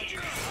Knee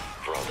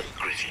for all the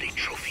grisly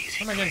trophies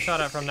he Where am I getting shot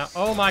at from now?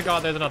 Oh my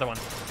god, there's another one.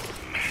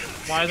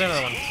 Why is there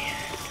another one?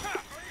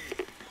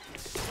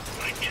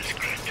 Might just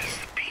grant us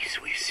the peace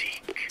we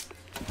seek.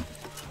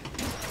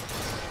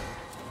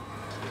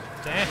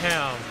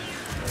 Damn.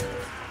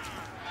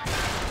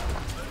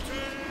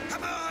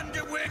 Come on,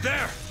 DeWitt!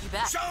 There!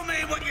 Show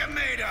me what you're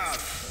made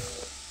of!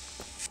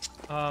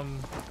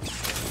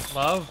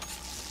 Love?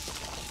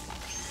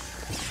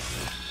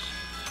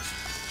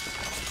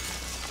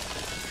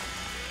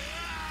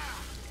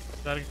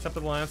 Is that an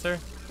acceptable answer?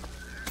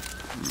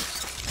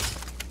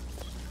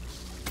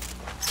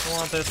 I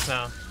want this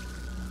now.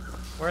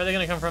 Where are they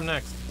gonna come from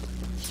next?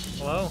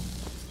 Hello?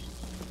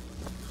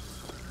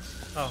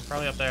 Oh,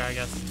 probably up there, I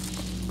guess.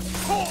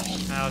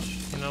 Ouch.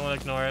 You know what?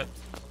 Ignore it.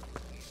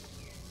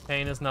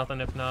 Pain is nothing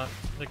if not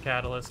the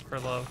catalyst for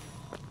love.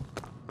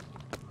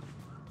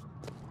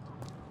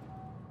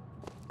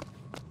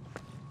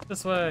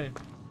 This way.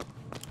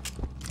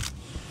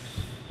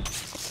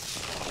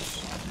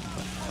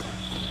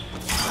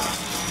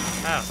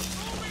 Ow.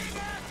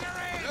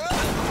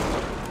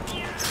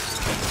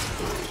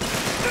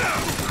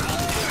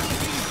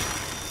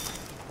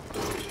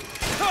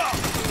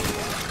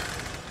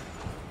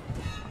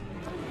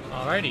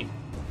 Alrighty.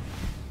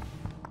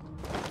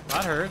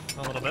 That hurt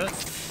a little bit.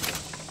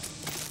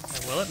 I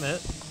will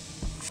admit.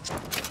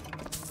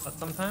 But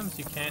sometimes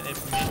you can't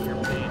admit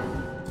your pain.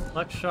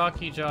 Lux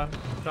Shocky Shock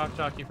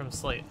Jockey from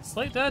Slate.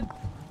 Slate dead?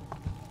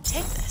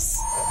 Take this.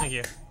 Thank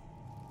you.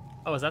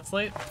 Oh, is that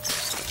Slate?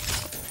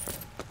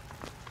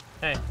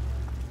 Hey.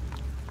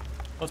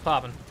 What's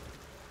poppin'?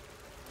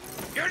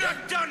 You're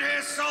not done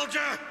here,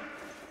 soldier!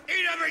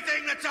 Eat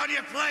everything that's on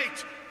your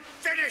plate!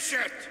 Finish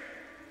it!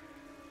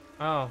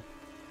 Oh.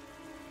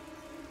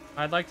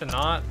 I'd like to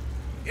not.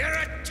 You're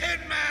a tin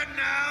man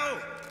now!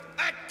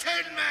 A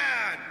tin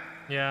man!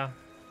 Yeah.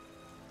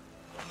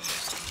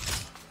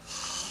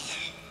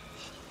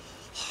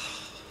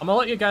 I'm gonna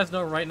let you guys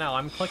know right now,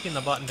 I'm clicking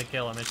the button to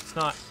kill him. It's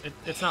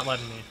not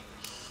letting me.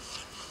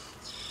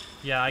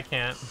 Yeah, I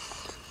can't.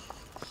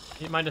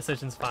 My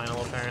decision's final,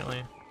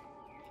 apparently.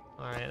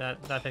 Alright,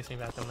 that takes me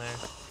back in there.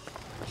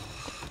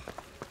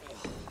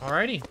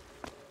 Alrighty.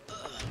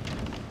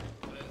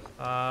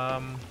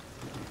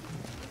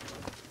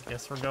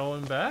 Guess we're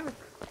going back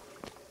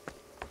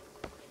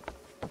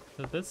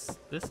to this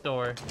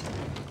door.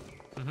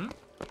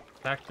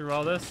 Back through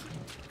all this.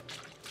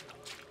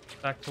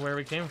 Back to where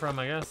we came from,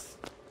 I guess.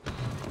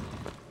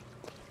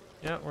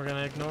 Yeah, we're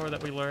gonna ignore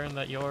that we learned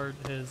that you're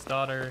his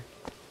daughter,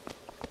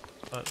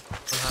 but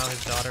somehow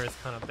his daughter is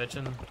kind of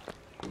bitching.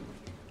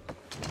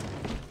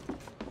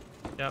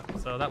 Yep,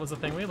 so that was the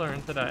thing we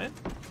learned today.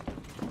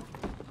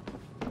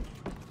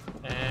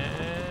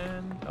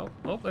 And oh,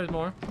 there's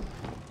more.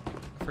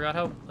 Forgot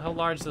how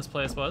large this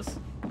place was.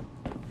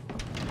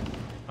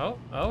 Oh,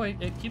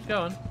 it keeps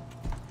going.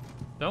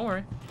 Don't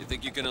worry. You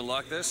think you can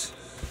unlock this?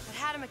 If it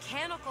had a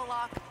mechanical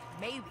lock,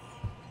 maybe.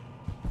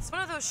 It's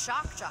one of those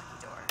shock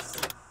jockey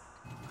doors.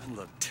 I'd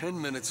love 10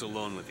 minutes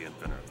alone with the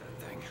inventor of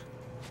that thing.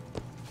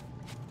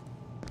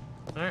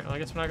 Alright, well, I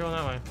guess we're not going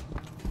that way.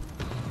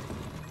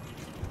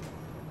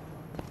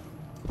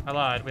 I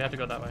lied, we have to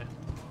go that way.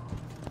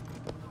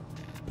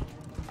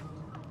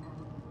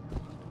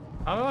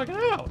 How do I get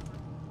out?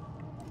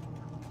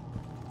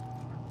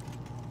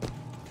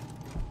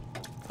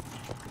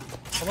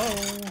 Hello?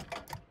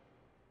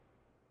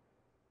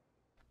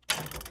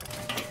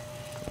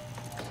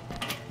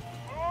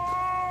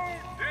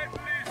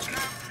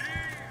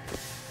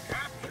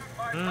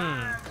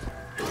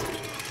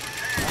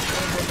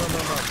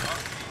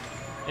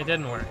 It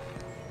didn't work.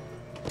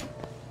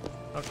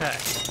 Okay.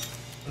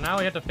 So now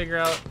we have to figure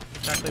out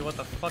exactly what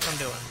the fuck I'm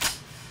doing.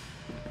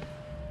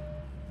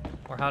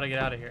 Or how to get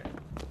out of here.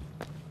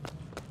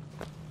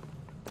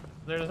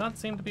 There does not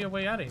seem to be a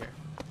way out of here.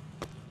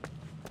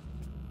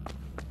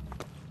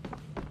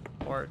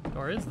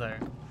 Or is there?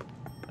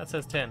 That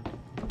says 10.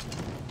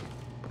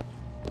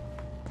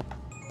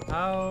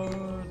 How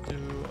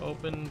do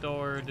open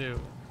door do?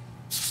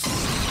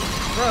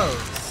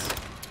 Roads.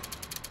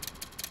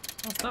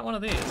 Well, it's not one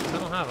of these. I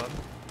don't have them.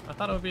 I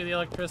thought it would be the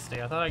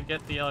electricity. I thought I'd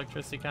get the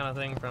electricity kind of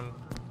thing from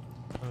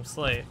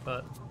Slate,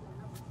 but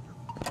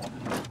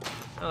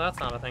no, that's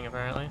not a thing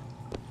apparently.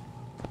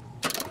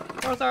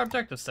 What does our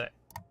objective say?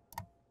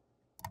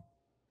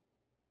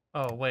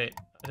 Oh wait,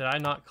 did I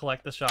not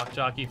collect the shock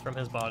jockey from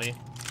his body?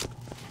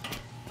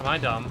 Am I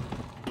dumb?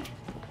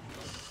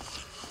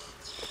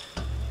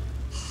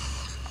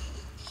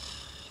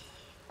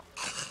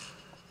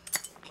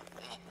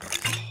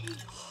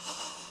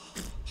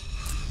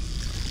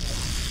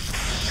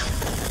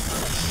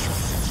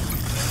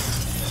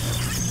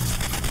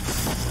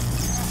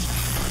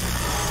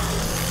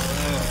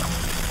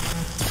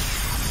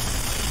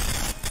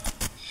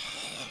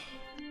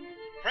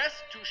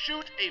 Press to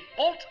shoot a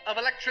bolt of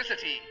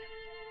electricity.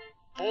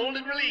 Fold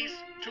and release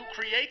to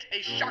create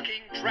a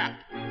shocking trap.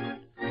 You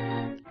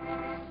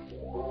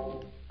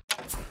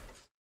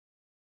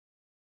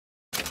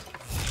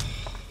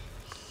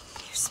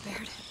spared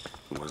him.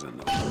 It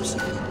wasn't no mercy.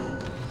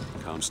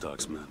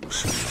 Comstock's men will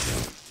shoot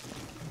you.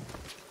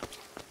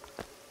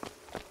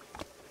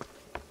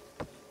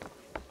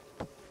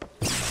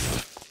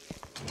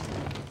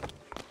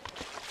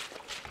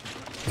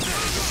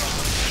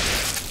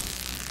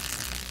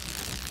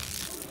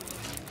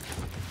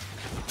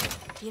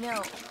 You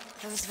know,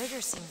 those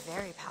vigors seem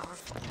very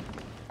powerful.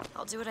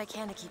 I'll do what I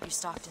can to keep you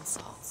stocked in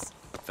salts.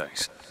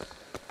 Thanks.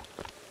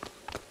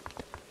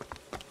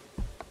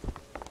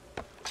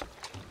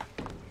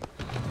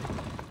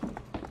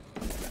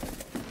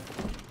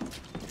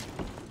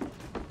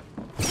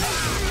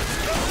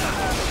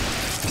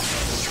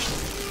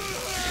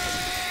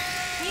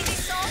 Need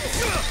these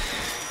salts?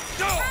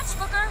 Catch,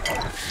 Booker!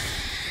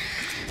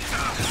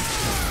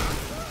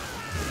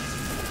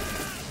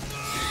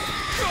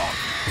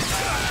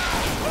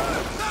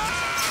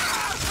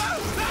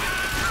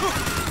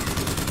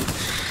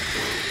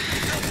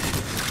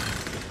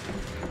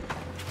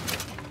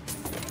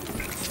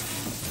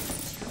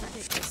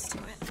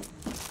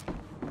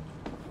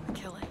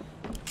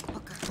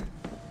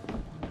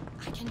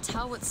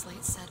 Tell what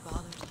Slate said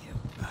bothered you.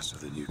 Faster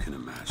than you can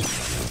imagine.